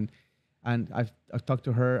Filipino, and I've talked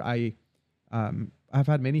to her. I've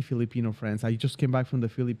had many Filipino friends. I just came back from the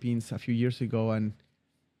Philippines a few years ago, and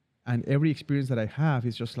every experience that I have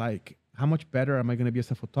is just like, how much better am I going to be as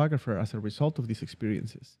a photographer as a result of these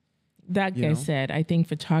experiences? Like I said, I think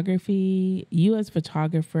photography, you as a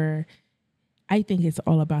photographer, I think it's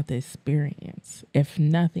all about the experience, if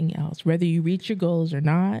nothing else. Whether you reach your goals or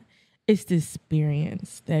not, it's the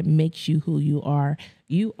experience that makes you who you are.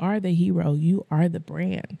 You are the hero. You are the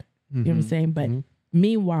brand. You know what I'm saying? But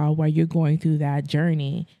meanwhile, while you're going through that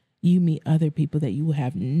journey, you meet other people that you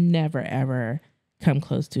have never, ever come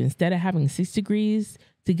close to. Instead of having 6 degrees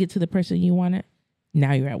to get to the person you wanted,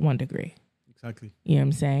 now you're at 1 degree. Exactly. You know what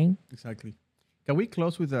I'm saying? Exactly. Can we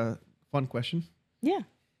close with a fun question? Yeah.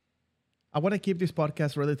 I want to keep this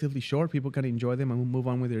podcast relatively short. People can enjoy them and move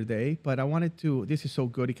on with their day. But I wanted to, this is so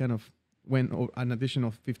good, it kind of went an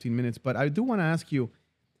additional 15 minutes. But I do want to ask you,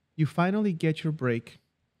 you finally get your break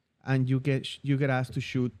and you get asked to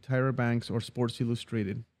shoot Tyra Banks or Sports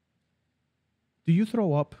Illustrated. Do you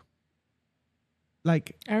throw up?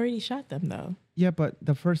 Like, I already shot them though. Yeah, but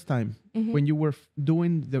the first time when you were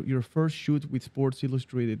doing your first shoot with Sports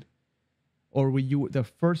Illustrated, or the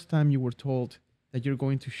first time you were told that you're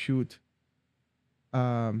going to shoot,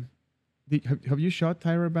 have you shot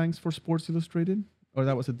Tyra Banks for Sports Illustrated, or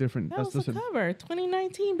that was a different? That was a cover,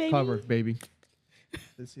 2019, baby. Cover, baby.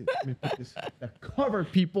 Let's see. Let me put this. The cover,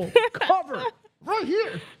 people. Cover right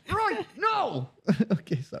here. Right. No.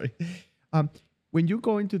 Okay. Sorry. When you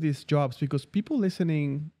go into these jobs, because people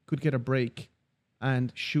listening could get a break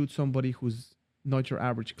and shoot somebody who's not your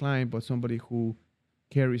average client, but somebody who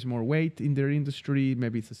carries more weight in their industry.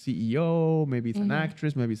 Maybe it's a CEO, maybe it's an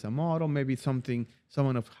actress, maybe it's a model, maybe it's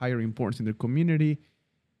someone of higher importance in their community.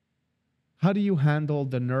 How do you handle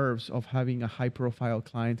the nerves of having a high-profile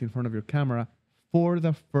client in front of your camera for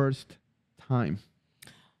the first time?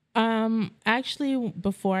 Actually,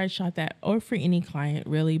 before I shot that, or for any client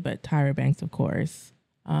really, but Tyra Banks, of course.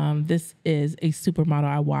 This is a supermodel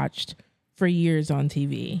I watched for years on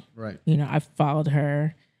TV. Right. You know, I followed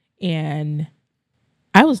her, and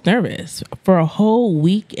I was nervous for a whole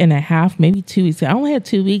week and a half, maybe 2 weeks. I only had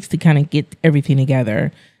 2 weeks to kind of get everything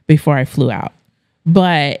together before I flew out.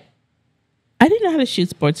 But I didn't know how to shoot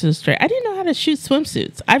Sports Illustrated. I didn't know how to shoot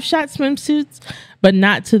swimsuits. I've shot swimsuits, but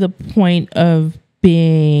not to the point of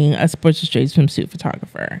being a Sports Illustrated swimsuit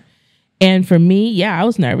photographer. And for me, yeah, I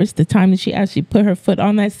was nervous. The time that she actually put her foot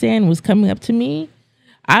on that sand was coming up to me,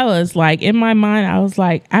 I was like, in my mind, I was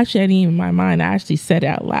like, actually, I didn't even in my mind, I actually said it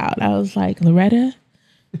out loud. I was like, Laretta,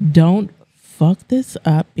 don't fuck this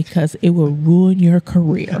up because it will ruin your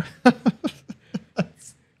career.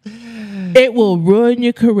 It will ruin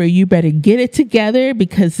your career. You better get it together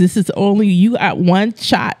because this is only you got one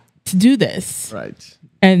shot to do this. Right.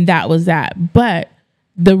 And that was that. But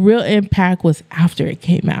the real impact was after it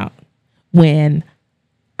came out, when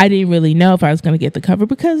I didn't really know if I was going to get the cover,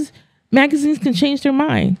 because magazines can change their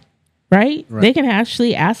mind, right? They can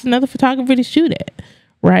actually ask another photographer to shoot it,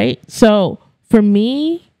 right? So for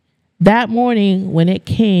me, that morning when it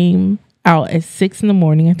came out at 6 a.m,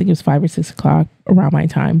 I think it was 5 or 6 o'clock around my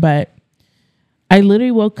time, but I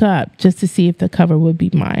literally woke up just to see if the cover would be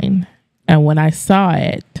mine. And when I saw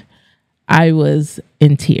it, I was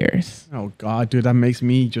in tears. Oh God, dude, that makes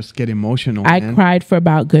me just get emotional. I man. cried for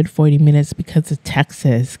about good 40 minutes because the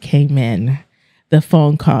texts came in, the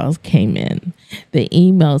phone calls came in, the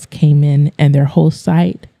emails came in, and their whole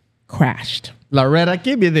site crashed. Laretta,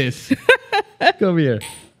 give me this. Come here.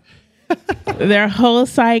 Their whole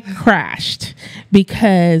site crashed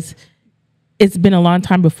because it's been a long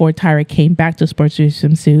time before Tyra came back to Sports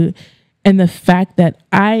Swimsuit. And the fact that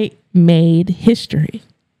I made history.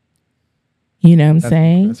 You know what I'm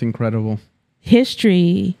saying? That's incredible.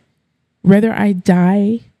 History, whether I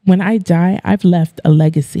die, when I die, I've left a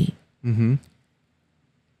legacy. Mm-hmm.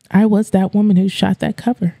 I was that woman who shot that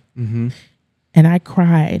cover. Mm-hmm. And I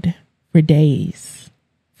cried for days.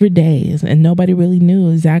 And nobody really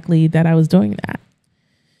knew exactly that I was doing that.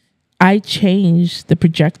 I changed the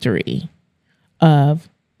trajectory of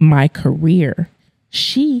my career.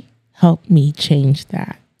 She helped me change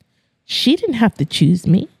that. She didn't have to choose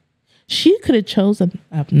me. She could have chosen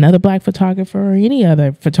another Black photographer or any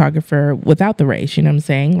other photographer without the race, you know what I'm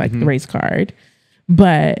saying? Like the race card.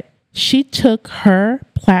 But she took her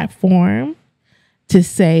platform to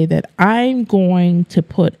say that I'm going to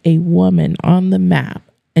put a woman on the map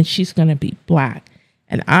and she's going to be Black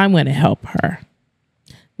and I'm going to help her.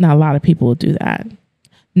 Not a lot of people will do that.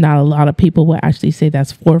 Not a lot of people will actually say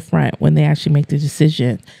that's forefront when they actually make the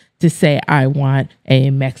decision to say, I want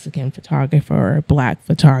a Mexican photographer or a Black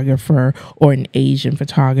photographer or an Asian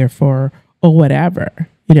photographer or whatever.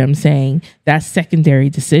 You know what I'm saying? That secondary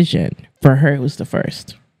decision. For her, it was the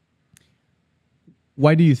first.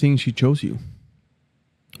 Why do you think she chose you?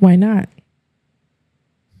 Why not?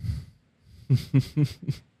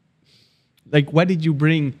 Like, what did you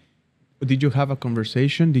bring? Did you have a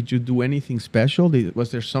conversation? Did you do anything special?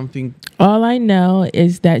 Was there something? All I know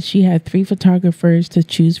is that she had 3 photographers to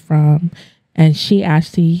choose from, and she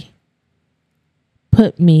actually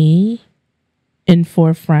put me in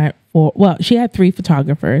forefront for, well, she had 3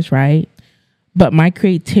 photographers, right? But my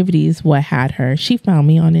creativity is what had her. She found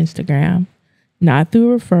me on Instagram, not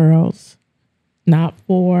through referrals, not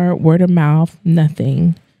for word of mouth,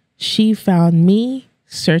 nothing. She found me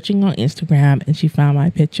searching on Instagram and she found my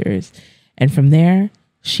pictures. And from there,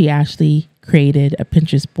 she actually created a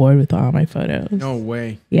Pinterest board with all my photos. No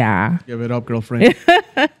way. Yeah. Give it up, girlfriend.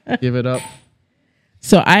 Give it up.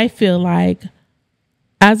 So I feel like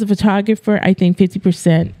as a photographer, I think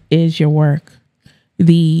 50% is your work.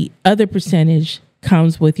 The other percentage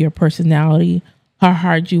comes with your personality, how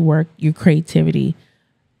hard you work, your creativity,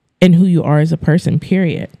 and who you are as a person,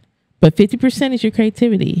 period. But 50% is your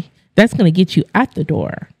creativity. That's going to get you at the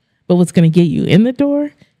door. But what's going to get you in the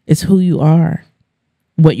door is who you are,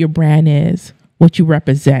 what your brand is, what you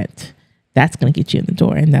represent. That's going to get you in the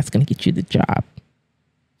door, and that's going to get you the job.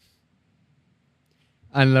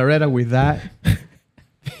 And Laretta, with that,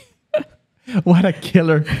 what a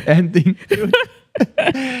killer ending. Dude.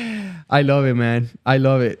 I love it, man. I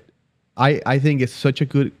love it. I think it's such a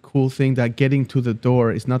cool thing that getting to the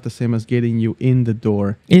door is not the same as getting you in the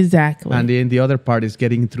door. Exactly. And then the other part is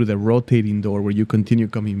getting through the rotating door where you continue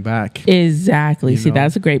coming back. Exactly. See,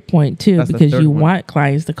 that's a great point too, That's because you want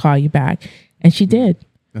clients to call you back. And she did.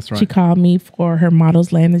 That's right. She called me for her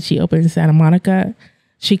Models Land that she opened in Santa Monica.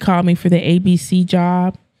 She called me for the ABC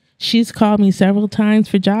job. She's called me several times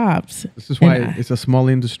for jobs. This is why it's a small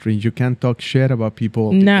industry. You can't talk shit about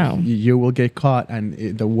people. No. You will get caught and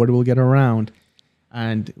the word will get around.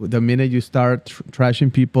 And the minute you start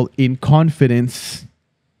trashing people in confidence,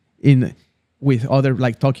 with other,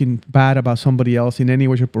 like talking bad about somebody else in any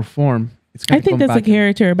way you perform, it's gonna I think that's a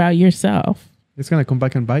character about yourself. It's going to come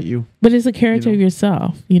back and bite you. But it's a character of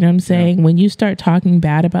yourself. You know what I'm saying? Yeah. When you start talking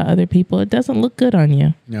bad about other people, it doesn't look good on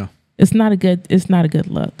you. No. It's not a good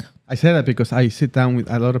look. I say that because I sit down with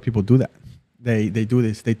a lot of people do that. They do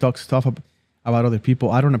this. They talk stuff about other people.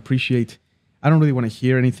 I don't really want to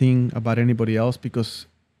hear anything about anybody else because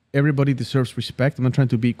everybody deserves respect. I'm not trying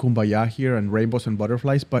to be kumbaya here and rainbows and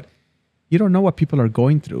butterflies, but you don't know what people are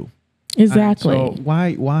going through. Exactly. So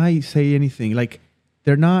why say anything? Like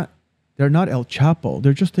they're not El Chapo.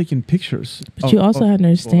 They're just taking pictures. But you also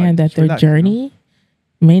understand that their journey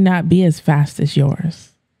may not be as fast as yours.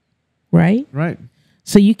 Right? Right.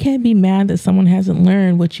 So you can't be mad that someone hasn't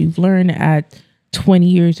learned what you've learned at 20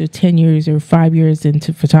 years or 10 years or 5 years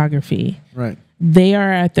into photography. Right. They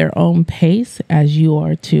are at their own pace as you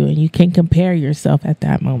are too. And you can't compare yourself at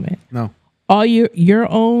that moment. No. All your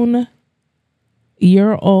own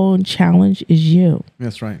challenge is you.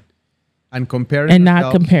 That's right. And comparing and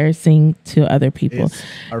not comparison to other people.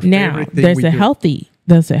 Now, there's a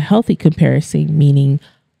healthy comparison, meaning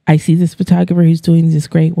I see this photographer who's doing this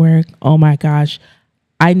great work. Oh my gosh,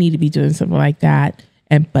 I need to be doing something like that.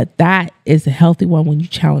 But that is a healthy one when you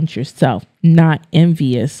challenge yourself, not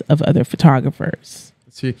envious of other photographers.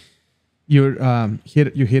 See, you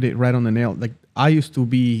hit it right on the nail. Like I used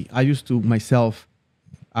to myself,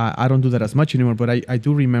 I don't do that as much anymore, but I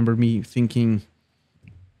do remember me thinking,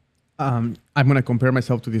 I'm going to compare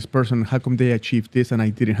myself to this person. How come they achieved this and I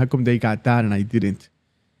didn't? How come they got that and I didn't?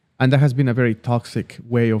 And that has been a very toxic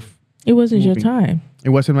way of It wasn't moving. your time. It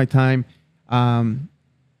wasn't my time.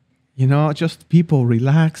 Just people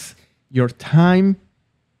relax. Your time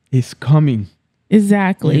is coming.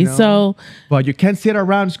 Exactly. So, but you can't sit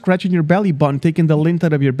around scratching your belly button, taking the lint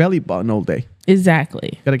out of your belly button all day.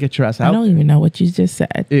 exactly. Gotta get your ass out. I don't even know what you just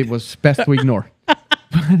said. It was best to ignore.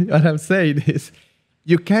 What I'm saying is,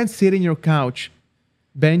 you can't sit in your couch,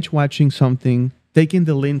 bench watching something, taking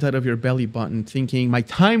the lint out of your belly button, thinking, my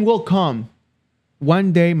time will come.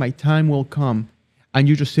 One day, my time will come. And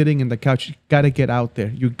you're just sitting in the couch. You gotta get out there.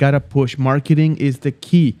 You gotta push. Marketing is the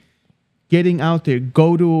key. Getting out there.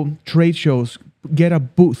 Go to trade shows. Get a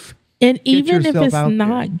booth. And even if it's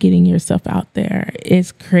not getting yourself out there,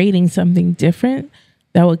 it's creating something different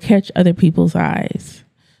that will catch other people's eyes.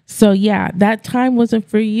 So yeah, that time wasn't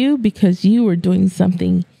for you because you were doing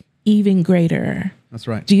something even greater. That's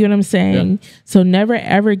right. Do you get what I'm saying? Yeah. So never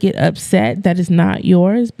ever get upset that it's not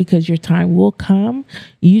yours because your time will come.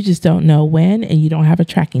 You just don't know when and you don't have a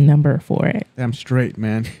tracking number for it. Damn straight,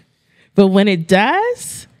 man. But when it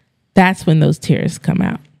does, that's when those tears come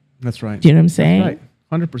out. That's right. Do you know what I'm saying? That's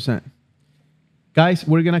right. 100%. Guys,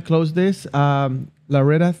 we're going to close this.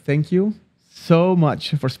 Laretta, thank you so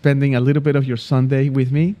much for spending a little bit of your Sunday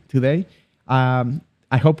with me today.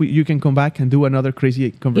 I hope you can come back and do another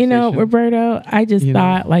crazy conversation. You know, Roberto, I just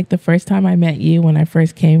thought like the first time I met you when I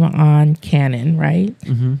first came on Canon, right?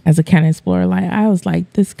 Mm-hmm. As a Canon Explorer, like I was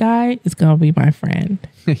like, this guy is going to be my friend.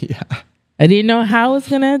 Yeah. I didn't know how I was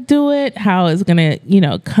going to do it, how it's going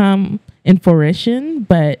to, come in fruition,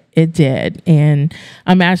 but it did. And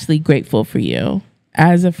I'm actually grateful for you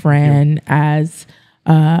as a friend, as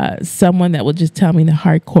someone that will just tell me the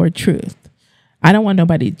hardcore truth. I don't want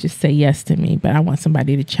nobody to just say yes to me, but I want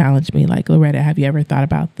somebody to challenge me like, Laretta, have you ever thought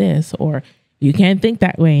about this? Or you can't think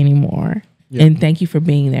that way anymore. Yeah. And thank you for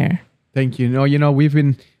being there. Thank you. No,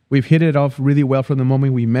 we've hit it off really well from the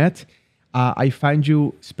moment we met. I find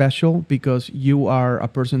you special because you are a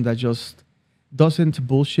person that just doesn't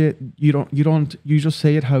bullshit. You just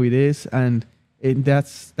say it how it is. And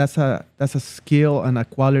that's a skill and a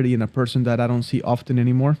quality in a person that I don't see often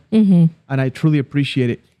anymore. Mm-hmm. And I truly appreciate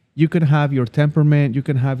it. You can have your temperament, you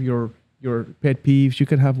can have your pet peeves, you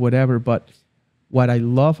can have whatever. But what I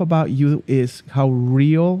love about you is how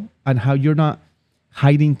real and how you're not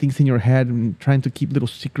hiding things in your head and trying to keep little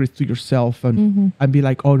secrets to yourself and be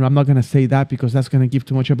like, oh, no, I'm not going to say that because that's going to give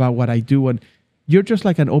too much about what I do. And you're just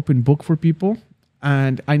like an open book for people.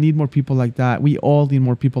 And I need more people like that. We all need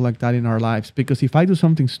more people like that in our lives. Because if I do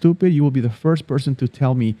something stupid, you will be the first person to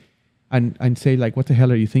tell me and say like, what the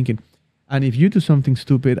hell are you thinking? And if you do something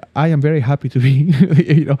stupid, I am very happy to be,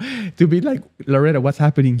 to be like, Laretta, what's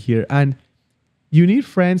happening here? And you need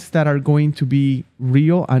friends that are going to be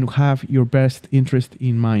real and have your best interest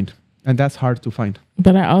in mind. And that's hard to find.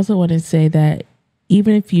 But I also want to say that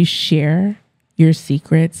even if you share your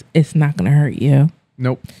secrets, it's not going to hurt you.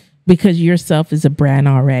 Nope. Because yourself is a brand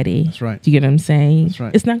already. That's right. Do you get what I'm saying? That's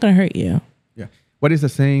right. It's not going to hurt you. Yeah. What is the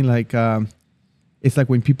saying? Like, it's like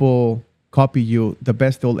when people copy you, the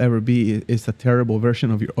best they'll ever be is a terrible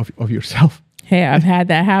version of yourself. Hey, I've had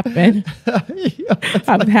that happen.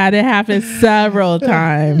 I've had it happen several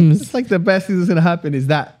times. It's like the best thing that's going to happen is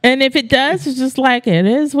that. And if it does, it's just like, it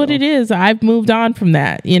is what it is. I've moved on from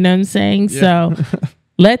that. You know what I'm saying? Yeah. So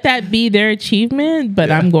let that be their achievement,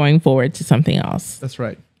 but I'm going forward to something else. That's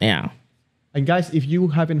right. Yeah. And guys, if you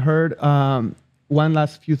haven't heard, one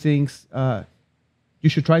last few things, you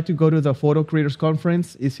should try to go to the Photo Creators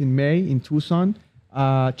Conference. It's in May in Tucson.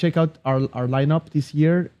 Check out our lineup this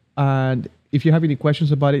year. And if you have any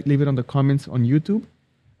questions about it, leave it on the comments on YouTube.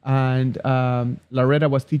 And Laretta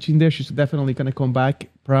was teaching there. She's definitely going to come back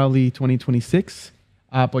probably 2026.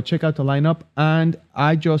 But check out the lineup. And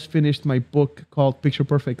I just finished my book called Picture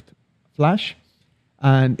Perfect Flash.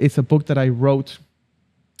 And it's a book that I wrote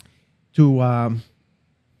to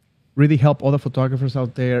really help other photographers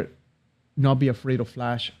out there not be afraid of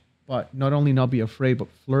flash, but not only not be afraid, but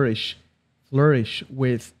flourish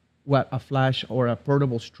with what a flash or a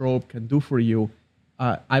portable strobe can do for you.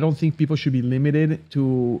 I don't think people should be limited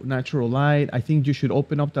to natural light. I think you should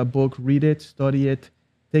open up that book, read it, study it,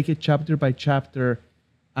 take it chapter by chapter,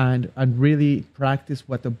 and really practice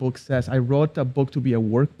what the book says. I wrote a book to be a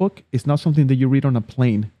workbook. It's not something that you read on a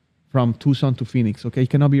plane from Tucson to Phoenix, okay? It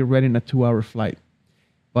cannot be read in a 2-hour flight.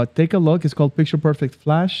 But take a look. It's called Picture Perfect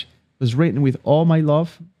Flash. It was written with all my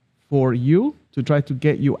love for you to try to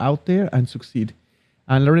get you out there and succeed.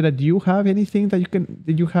 And Laretta, do you have anything that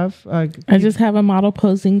you have? I just have a model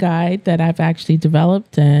posing guide that I've actually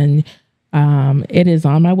developed, and It is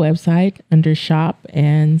on my website under shop.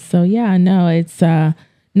 And so, yeah, no, it's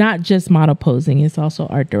not just model posing, it's also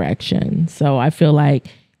art direction. So I feel like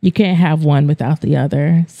you can't have one without the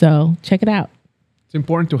other. So check it out. It's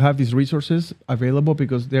important to have these resources available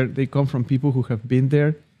because they come from people who have been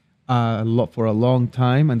there for a long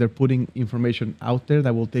time, and they're putting information out there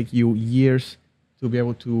that will take you years to be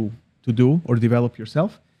able to do or develop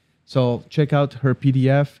yourself. So check out her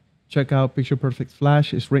PDF. Check out Picture Perfect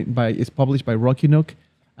Flash. It's published by Rocky Nook.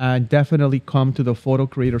 And definitely come to the Photo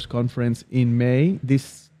Creators Conference in May.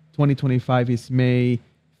 This 2025 is May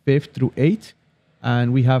 5th through 8th.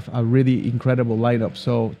 And we have a really incredible lineup.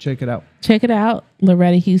 So check it out. Check it out.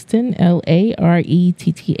 Laretta Houston,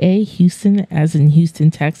 Laretta, Houston, as in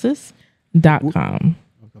Houston, Texas.com.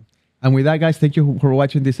 And with that, guys, thank you for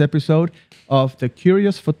watching this episode of the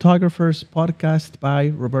Curious Photographers podcast by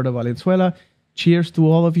Roberto Valenzuela. Cheers to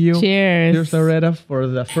all of you. Cheers. Cheers, Laretta, for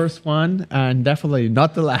the first one and definitely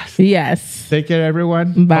not the last. Yes. Take care,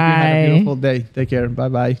 everyone. Bye. Hope you had a beautiful day. Take care.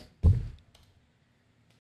 Bye-bye.